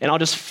in and I'll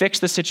just fix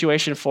the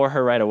situation for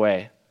her right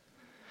away.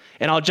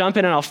 And I'll jump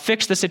in and I'll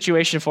fix the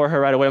situation for her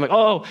right away. I'm like,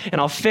 oh,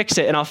 and I'll fix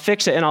it, and I'll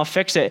fix it, and I'll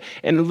fix it.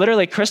 And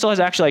literally, Crystal has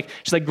actually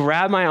she's like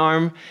grabbed my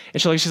arm, and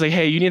she's like,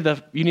 hey, you need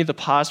the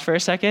pause for a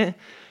second.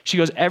 She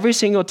goes, every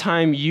single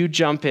time you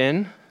jump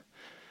in,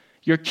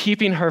 you're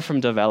keeping her from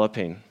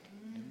developing.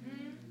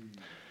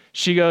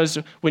 She goes,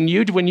 when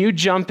you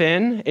jump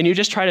in and you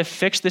just try to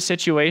fix the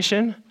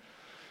situation,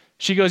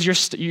 she goes,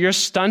 you're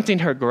stunting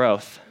her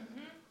growth.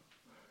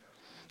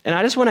 And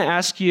I just want to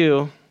ask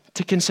you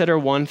to consider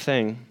one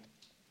thing.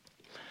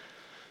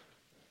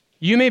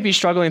 You may be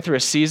struggling through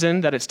a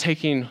season that it's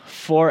taking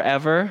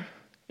forever.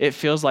 It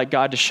feels like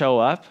God to show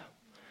up.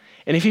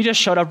 And if he just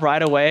showed up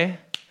right away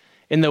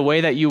in the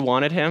way that you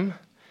wanted him,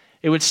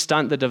 it would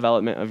stunt the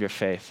development of your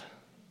faith.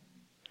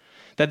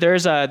 That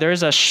there's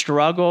a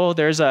struggle,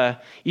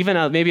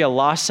 maybe a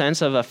lost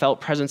sense of a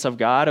felt presence of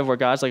God, of where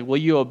God's like, will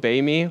you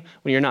obey me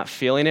when you're not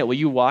feeling it? Will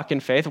you walk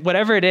in faith?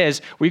 Whatever it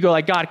is, we go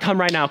like, God, come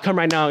right now.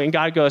 And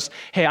God goes,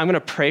 hey, I'm going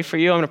to pray for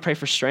you. I'm going to pray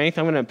for strength.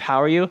 I'm going to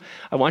empower you.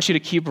 I want you to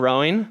keep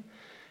rowing.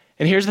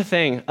 And here's the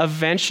thing.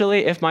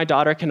 Eventually, if my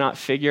daughter cannot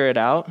figure it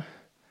out,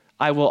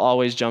 I will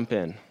always jump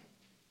in.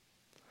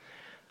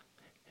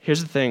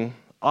 Here's the thing.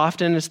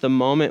 Often it's the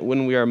moment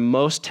when we are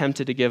most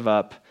tempted to give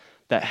up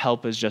that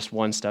help is just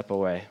one step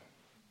away.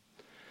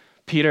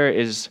 Peter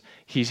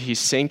he's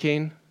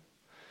sinking,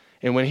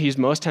 and when he's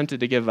most tempted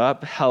to give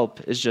up,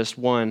 help is just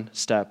one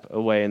step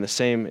away, and the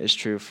same is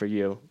true for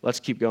you. Let's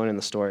keep going in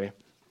the story.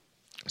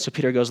 So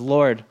Peter goes,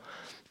 Lord,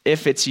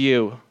 if it's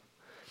you,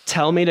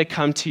 tell me to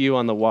come to you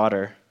on the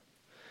water.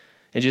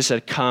 And Jesus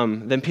said,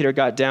 come. Then Peter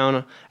got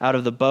down out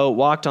of the boat,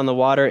 walked on the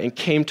water, and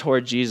came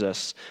toward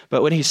Jesus.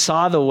 But when he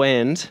saw the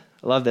wind,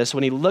 I love this,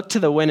 when he looked to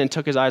the wind and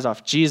took his eyes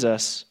off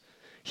Jesus,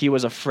 he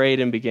was afraid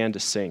and began to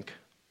sink.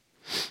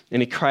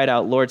 And he cried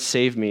out, "Lord,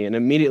 save me." And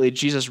immediately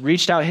Jesus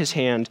reached out his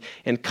hand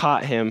and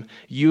caught him.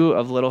 "You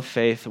of little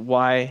faith,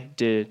 why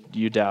did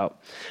you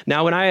doubt?"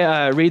 Now, when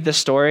I read this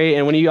story,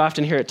 and when you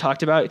often hear it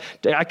talked about,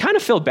 I kind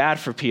of feel bad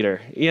for Peter.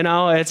 You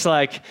know, it's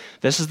like,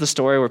 this is the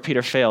story where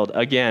Peter failed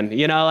again.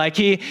 You know, like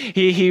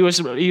he was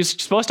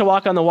supposed to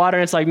walk on the water,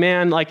 and it's like,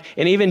 man, like,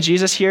 and even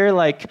Jesus here,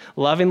 like,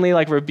 lovingly,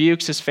 like,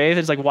 rebukes his faith.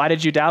 It's like, why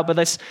did you doubt? But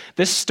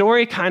this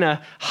story kind of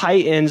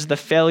heightens the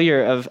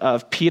failure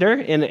of Peter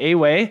in a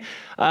way.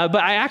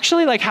 But I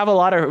actually have a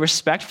lot of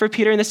respect for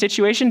Peter in this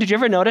situation. Did you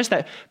ever notice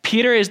that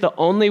Peter is the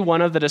only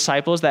one of the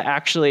disciples that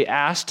actually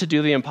asked to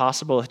do the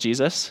impossible with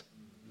Jesus?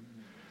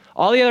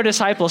 All the other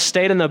disciples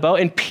stayed in the boat,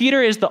 and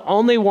Peter is the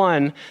only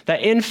one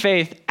that in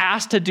faith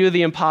asked to do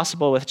the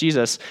impossible with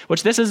Jesus,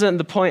 which this isn't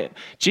the point.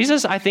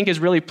 Jesus, I think, is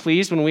really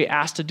pleased when we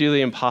ask to do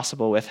the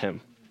impossible with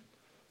him.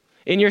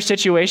 In your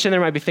situation, there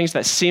might be things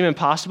that seem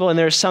impossible, and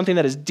there's something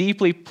that is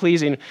deeply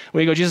pleasing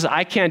when you go, "Jesus,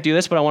 I can't do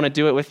this, but I want to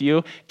do it with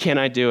you. Can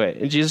I do it?"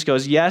 And Jesus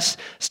goes, "Yes,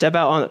 step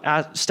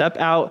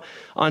out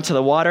onto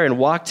the water and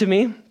walk to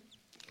me."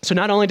 So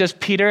not only does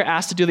Peter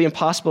ask to do the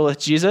impossible with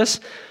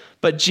Jesus,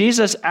 but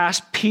Jesus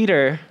asked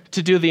Peter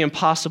to do the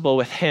impossible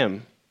with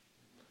him.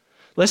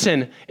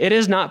 Listen, it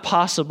is not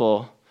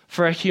possible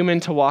for a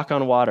human to walk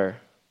on water.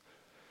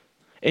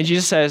 And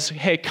Jesus says,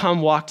 "Hey,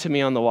 come walk to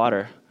me on the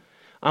water."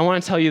 I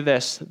want to tell you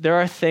this. There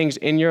are things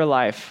in your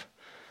life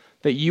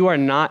that you are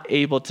not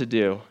able to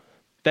do,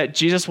 that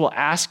Jesus will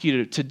ask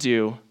you to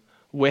do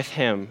with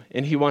him,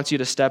 and he wants you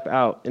to step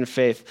out in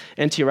faith.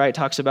 N.T. Wright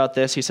talks about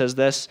this. He says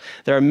this: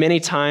 there are many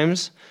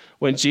times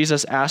when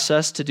Jesus asks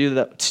us to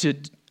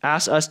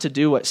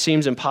do what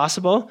seems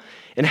impossible,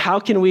 and how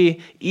can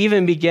we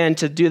even begin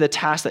to do the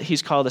task that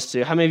he's called us to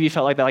do? How many of you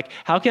felt like that? Like,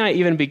 how can I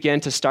even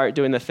begin to start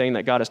doing the thing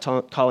that God is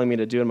calling me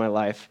to do in my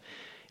life?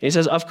 And he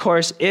says, of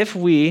course, if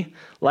we,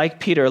 like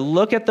Peter,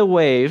 look at the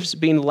waves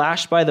being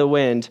lashed by the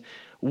wind,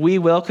 we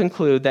will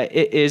conclude that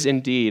it is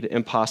indeed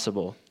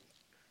impossible.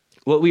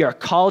 What we are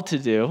called to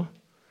do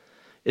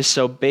is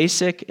so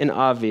basic and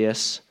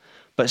obvious,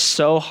 but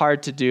so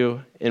hard to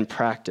do in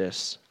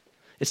practice.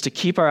 It's to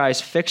keep our eyes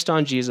fixed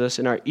on Jesus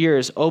and our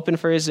ears open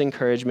for his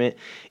encouragement,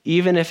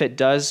 even if it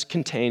does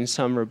contain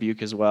some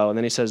rebuke as well. And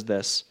then he says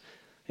this: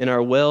 and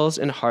our wills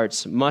and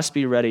hearts must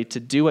be ready to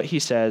do what he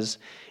says,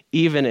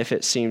 even if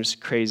it seems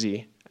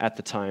crazy at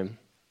the time.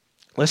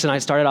 Listen, I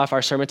started off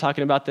our sermon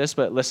talking about this,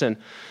 but listen,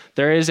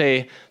 there is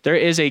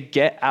a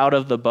get out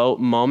of the boat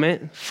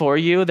moment for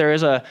you. There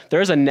is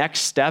a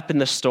next step in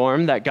the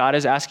storm that God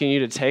is asking you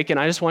to take, and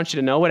I just want you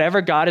to know, whatever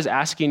God is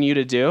asking you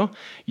to do,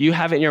 you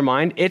have it in your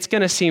mind, it's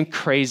going to seem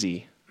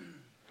crazy.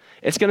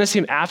 It's going to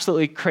seem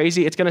absolutely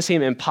crazy. It's going to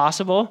seem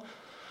impossible,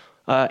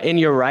 and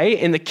you're right.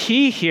 And the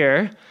key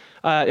here,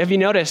 have you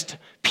noticed,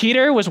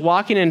 Peter was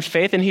walking in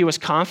faith and he was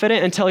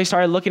confident until he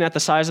started looking at the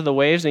size of the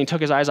waves and he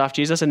took his eyes off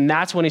Jesus, and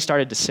that's when he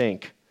started to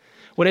sink.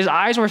 When his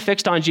eyes were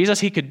fixed on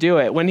Jesus, he could do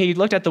it. When he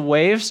looked at the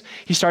waves,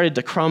 he started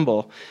to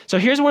crumble. So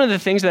here's one of the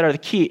things that are the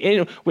key.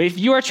 If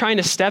you are trying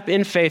to step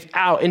in faith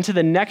out into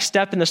the next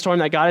step in the storm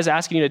that God is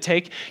asking you to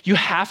take, you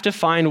have to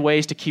find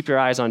ways to keep your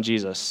eyes on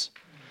Jesus.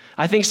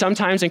 I think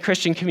sometimes in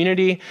Christian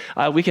community,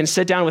 we can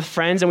sit down with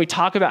friends and we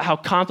talk about how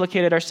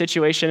complicated our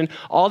situation,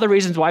 all the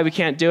reasons why we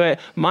can't do it,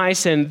 my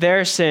sin,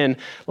 their sin,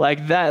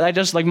 like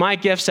that, like my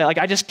gift set, like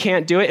I just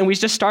can't do it. And we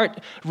just start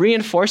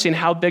reinforcing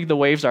how big the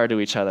waves are to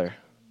each other.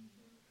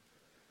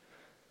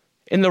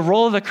 In the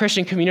role of the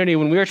Christian community,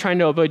 when we are trying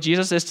to obey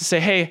Jesus, is to say,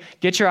 hey,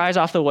 get your eyes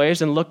off the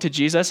waves and look to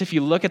Jesus. If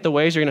you look at the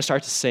waves, you're going to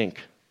start to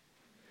sink.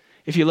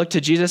 If you look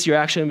to Jesus, you're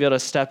actually going to be able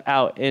to step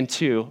out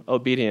into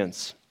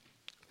obedience.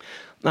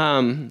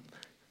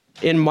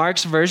 In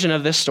Mark's version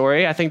of this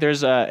story, I think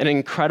there's an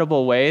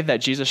incredible way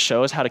that Jesus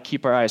shows how to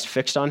keep our eyes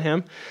fixed on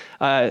him.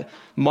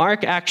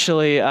 Mark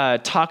actually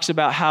talks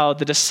about how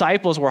the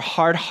disciples were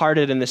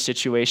hard-hearted in this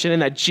situation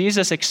and that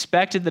Jesus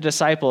expected the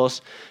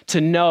disciples to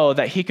know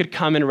that he could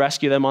come and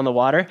rescue them on the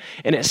water.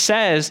 And it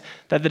says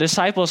that the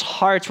disciples'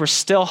 hearts were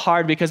still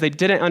hard because they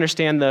didn't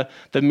understand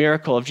the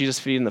miracle of Jesus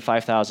feeding the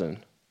 5,000.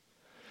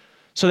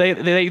 So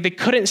they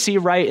couldn't see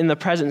right in the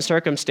present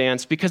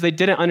circumstance because they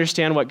didn't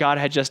understand what God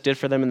had just did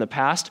for them in the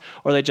past,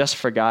 or they just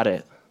forgot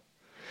it.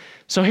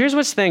 So here's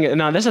what's the thing.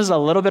 Now, this is a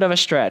little bit of a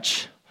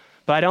stretch,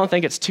 but I don't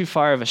think it's too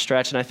far of a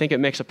stretch, and I think it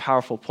makes a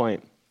powerful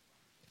point.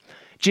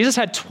 Jesus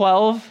had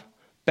 12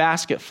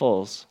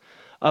 basketfuls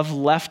of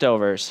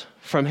leftovers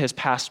from his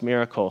past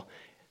miracle.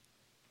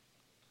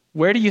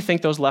 Where do you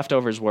think those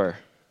leftovers were?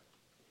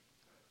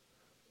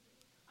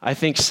 I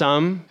think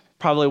some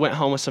probably went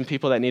home with some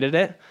people that needed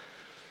it.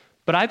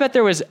 But I bet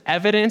there was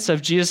evidence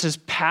of Jesus'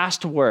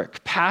 past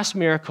work, past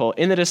miracle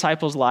in the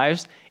disciples'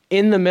 lives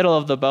in the middle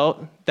of the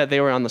boat that they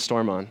were on the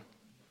storm on.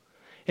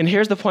 And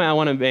here's the point I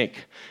want to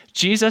make.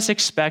 Jesus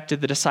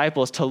expected the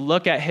disciples to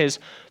look at his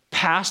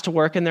past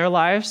work in their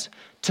lives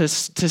to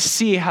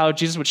see how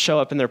Jesus would show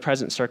up in their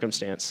present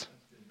circumstance.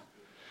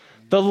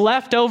 The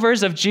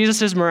leftovers of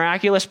Jesus'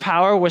 miraculous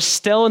power was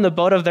still in the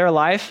boat of their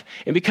life,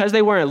 and because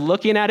they weren't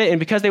looking at it and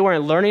because they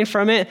weren't learning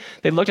from it,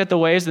 they looked at the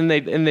waves and they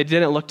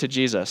didn't look to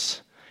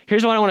Jesus.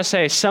 Here's what I want to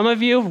say. Some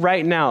of you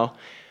right now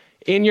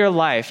in your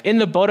life, in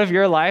the boat of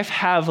your life,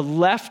 have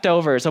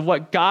leftovers of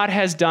what God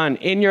has done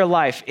in your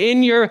life. In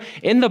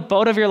the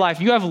boat of your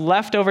life, you have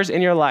leftovers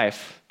in your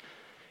life.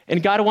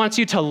 And God wants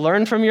you to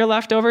learn from your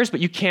leftovers, but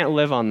you can't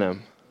live on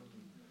them.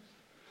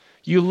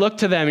 You look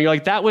to them and you're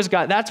like, that was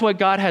God. That's what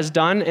God has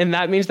done. And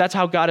that means that's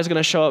how God is going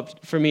to show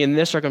up for me in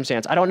this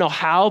circumstance. I don't know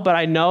how, but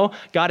I know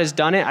God has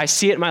done it. I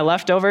see it in my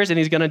leftovers and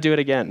he's going to do it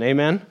again.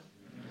 Amen?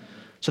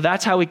 So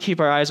that's how we keep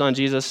our eyes on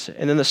Jesus.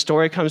 And then the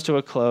story comes to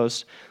a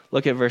close.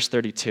 Look at verse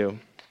 32.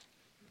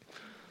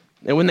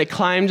 And when they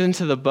climbed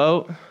into the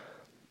boat,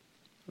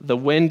 the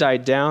wind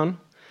died down.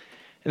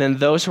 And then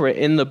those who were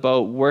in the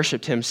boat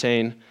worshiped him,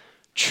 saying,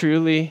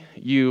 "Truly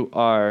you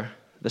are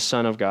the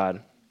Son of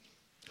God."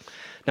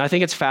 Now, I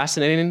think it's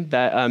fascinating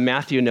that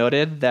Matthew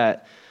noted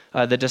that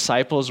the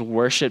disciples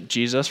worshiped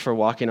Jesus for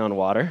walking on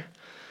water.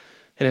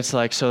 And it's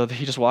like, so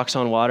he just walks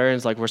on water and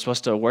it's like, we're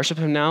supposed to worship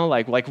him now?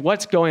 Like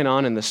what's going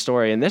on in the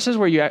story? And this is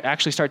where you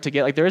actually start to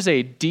get, like, there is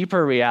a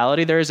deeper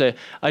reality. There is a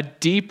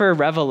deeper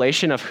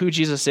revelation of who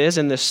Jesus is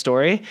in this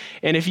story.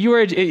 And if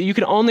you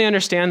can only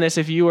understand this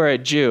if you were a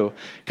Jew.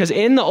 Because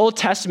in the Old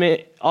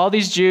Testament, all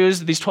these Jews,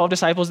 these 12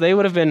 disciples, they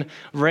would have been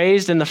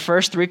raised in the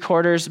first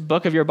 3/4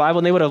 book of your Bible,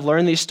 and they would have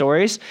learned these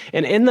stories.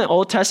 And in the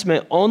Old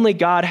Testament, only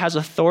God has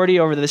authority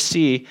over the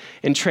sea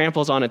and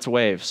tramples on its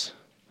waves.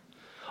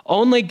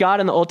 Only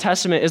God in the Old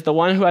Testament is the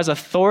one who has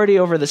authority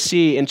over the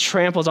sea and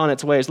tramples on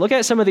its waves. Look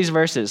at some of these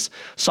verses.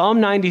 Psalm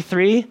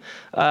 93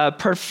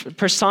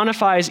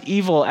 personifies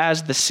evil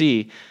as the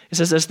sea. It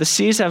says this: "The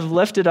seas have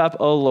lifted up,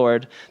 O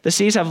Lord. The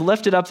seas have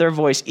lifted up their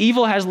voice.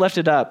 Evil has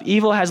lifted up.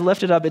 Evil has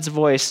lifted up its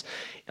voice.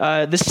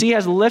 The sea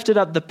has lifted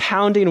up the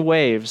pounding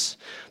waves.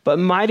 But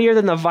mightier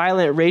than the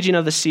violent raging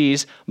of the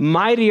seas,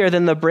 mightier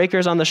than the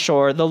breakers on the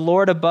shore, the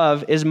Lord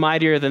above is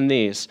mightier than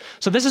these."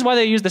 So this is why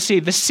they use the sea.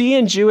 The sea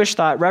in Jewish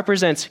thought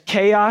represents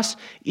chaos,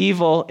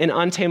 evil, and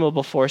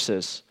untamable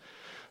forces.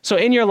 So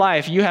in your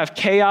life, you have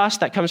chaos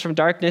that comes from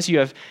darkness, you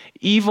have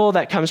evil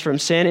that comes from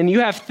sin, and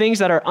you have things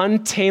that are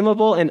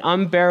untamable and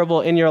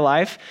unbearable in your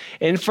life.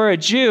 And for a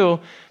Jew,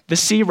 the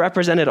sea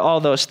represented all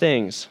those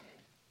things.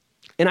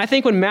 And I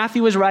think when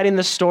Matthew was writing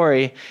this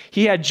story,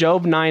 he had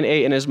Job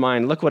 9:8 in his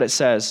mind. Look what it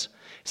says.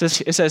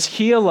 It says,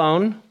 "He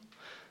alone,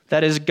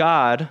 that is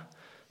God,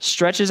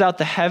 stretches out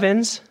the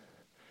heavens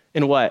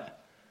and"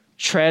 what?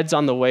 "Treads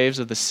on the waves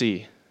of the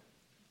sea."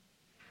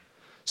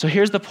 So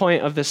here's the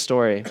point of this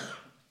story.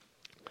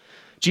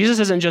 Jesus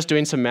isn't just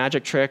doing some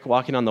magic trick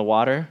walking on the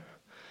water.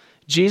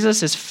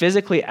 Jesus is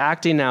physically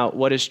acting out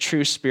what is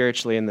true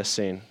spiritually in this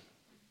scene.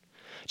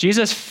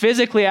 Jesus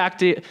physically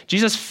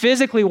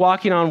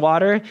walking on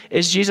water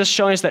is Jesus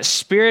showing us that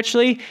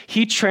spiritually,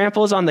 he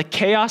tramples on the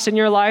chaos in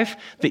your life,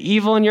 the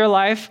evil in your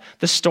life,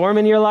 the storm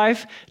in your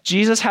life.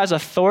 Jesus has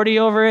authority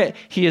over it.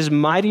 He is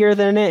mightier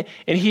than it,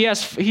 and he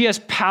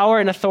has power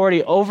and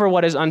authority over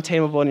what is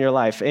untamable in your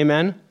life.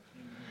 Amen?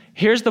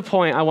 Here's the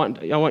point I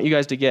want you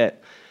guys to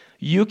get.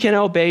 You can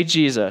obey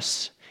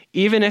Jesus,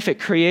 even if it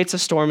creates a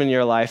storm in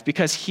your life,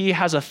 because he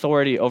has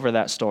authority over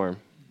that storm.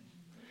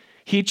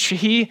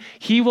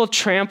 He will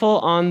trample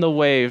on the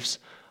waves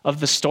of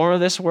the storm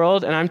of this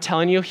world, and I'm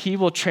telling you, he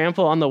will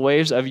trample on the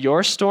waves of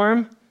your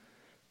storm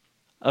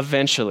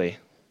eventually.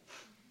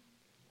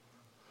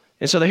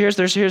 And so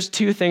here's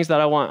two things that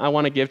I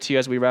want to give to you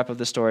as we wrap up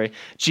the story.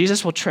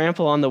 Jesus will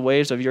trample on the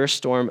waves of your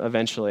storm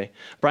eventually.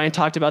 Brian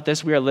talked about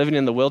this. We are living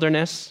in the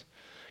wilderness.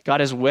 God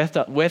is with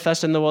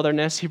us in the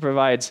wilderness. He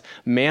provides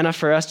manna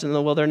for us in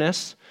the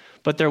wilderness.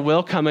 But there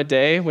will come a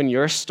day when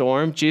your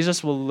storm,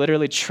 Jesus will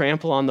literally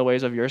trample on the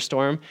waves of your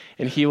storm,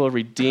 and he will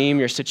redeem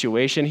your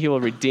situation. He will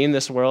redeem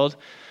this world.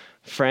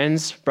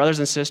 Friends, brothers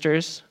and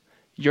sisters,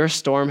 your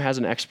storm has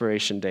an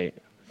expiration date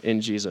in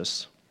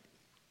Jesus.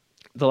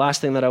 The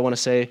last thing that I want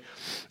to say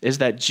is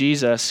that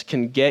Jesus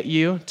can get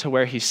you to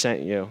where he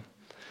sent you.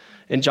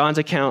 In John's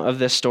account of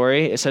this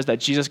story, it says that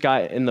Jesus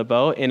got in the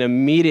boat and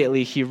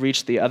immediately he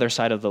reached the other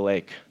side of the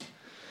lake.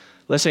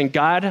 Listen,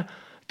 God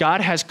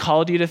has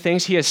called you to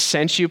things. He has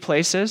sent you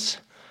places.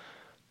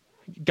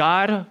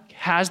 God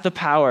has the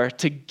power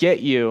to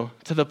get you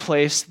to the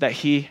place that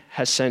he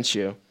has sent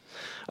you.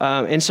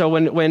 And so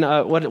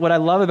what I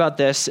love about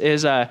this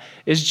is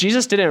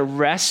Jesus didn't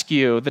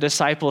rescue the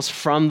disciples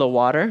from the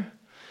water.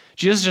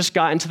 Jesus just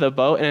got into the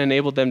boat and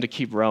enabled them to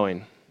keep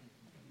rowing.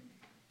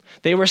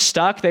 They were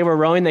stuck, they were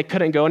rowing, they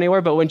couldn't go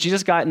anywhere, but when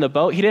Jesus got in the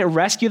boat, he didn't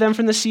rescue them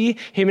from the sea.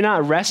 He may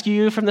not rescue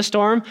you from the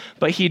storm,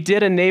 but he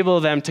did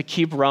enable them to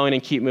keep rowing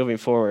and keep moving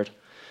forward.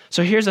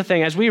 So here's the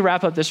thing, as we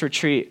wrap up this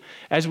retreat,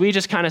 as we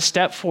just kind of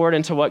step forward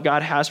into what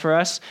God has for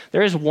us,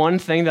 there is one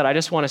thing that I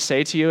just want to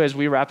say to you as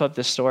we wrap up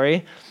this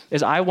story,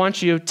 is I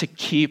want you to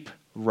keep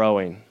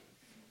rowing.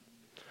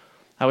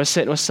 I was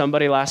sitting with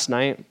somebody last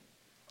night,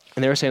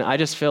 and they were saying, I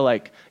just feel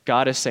like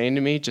God is saying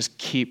to me, just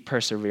keep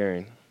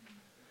persevering.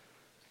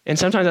 And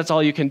sometimes that's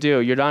all you can do.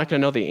 You're not going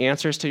to know the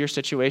answers to your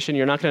situation.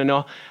 You're not going to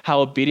know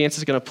how obedience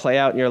is going to play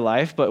out in your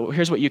life, but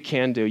here's what you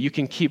can do. You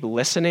can keep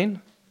listening.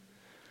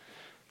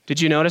 Did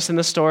you notice in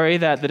the story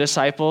that the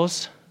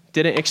disciples,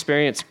 didn't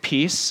experience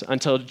peace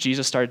until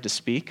Jesus started to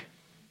speak.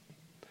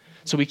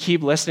 So we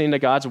keep listening to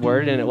God's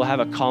word, and it will have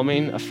a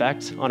calming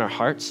effect on our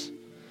hearts.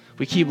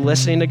 We keep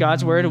listening to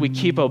God's word, we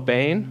keep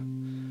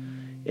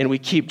obeying, and we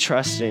keep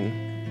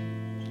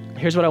trusting.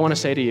 Here's what I want to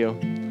say to you.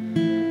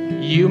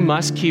 You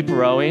must keep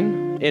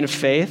rowing in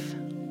faith,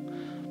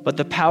 but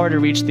the power to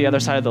reach the other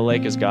side of the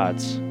lake is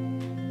God's.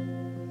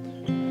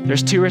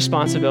 There's two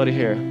responsibilities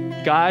here.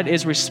 God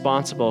is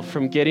responsible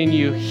from getting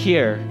you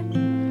here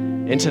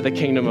into the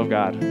kingdom of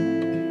God,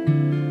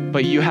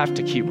 but you have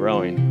to keep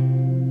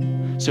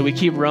rowing. So we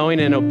keep rowing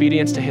in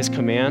obedience to his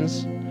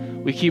commands.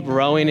 We keep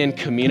rowing in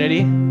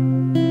community,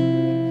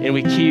 and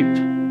we keep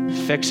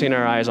fixing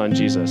our eyes on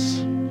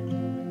Jesus.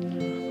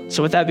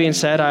 So with that being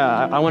said,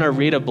 I want to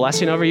read a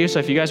blessing over you. So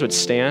if you guys would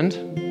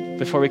stand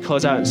before we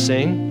close out and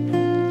sing.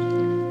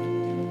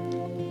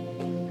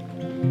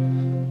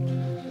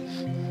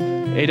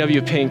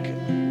 A.W.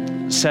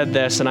 Pink said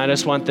this, and I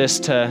just want this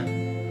to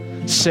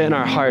sit in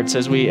our hearts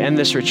as we end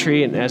this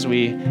retreat and as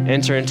we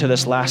enter into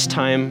this last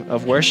time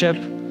of worship.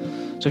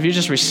 So if you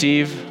just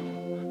receive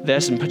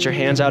this and put your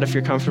hands out if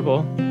you're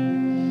comfortable.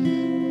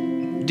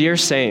 Dear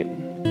saint,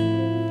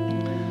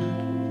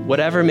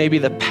 whatever may be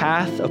the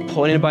path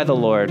appointed by the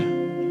Lord,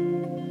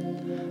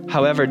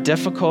 however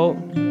difficult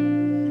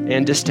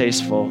and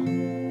distasteful,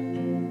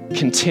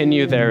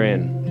 continue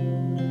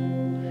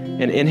therein.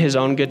 And in his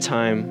own good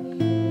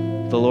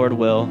time, the Lord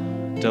will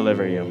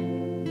deliver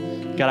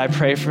you. God, I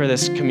pray for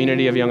this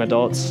community of young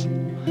adults.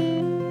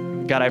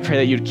 God, I pray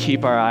that you'd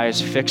keep our eyes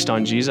fixed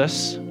on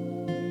Jesus.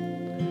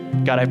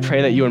 God, I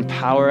pray that you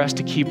empower us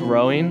to keep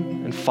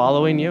rowing and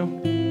following you.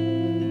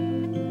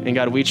 And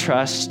God, we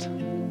trust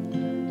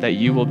that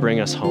you will bring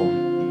us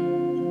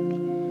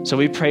home. So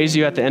we praise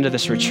you at the end of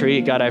this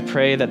retreat. God, I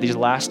pray that these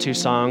last two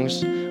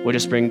songs would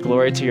just bring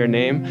glory to your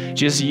name.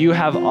 Jesus, you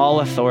have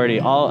all authority.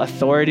 All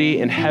authority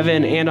in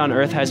heaven and on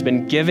earth has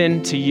been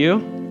given to you.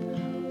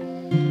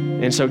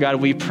 And so, God,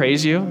 we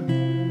praise you.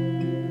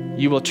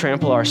 You will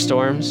trample our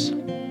storms.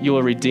 You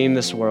will redeem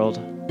this world.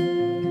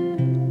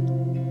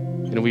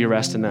 And we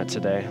rest in that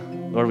today.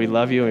 Lord, we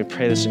love you and we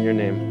pray this in your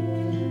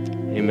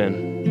name.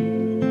 Amen.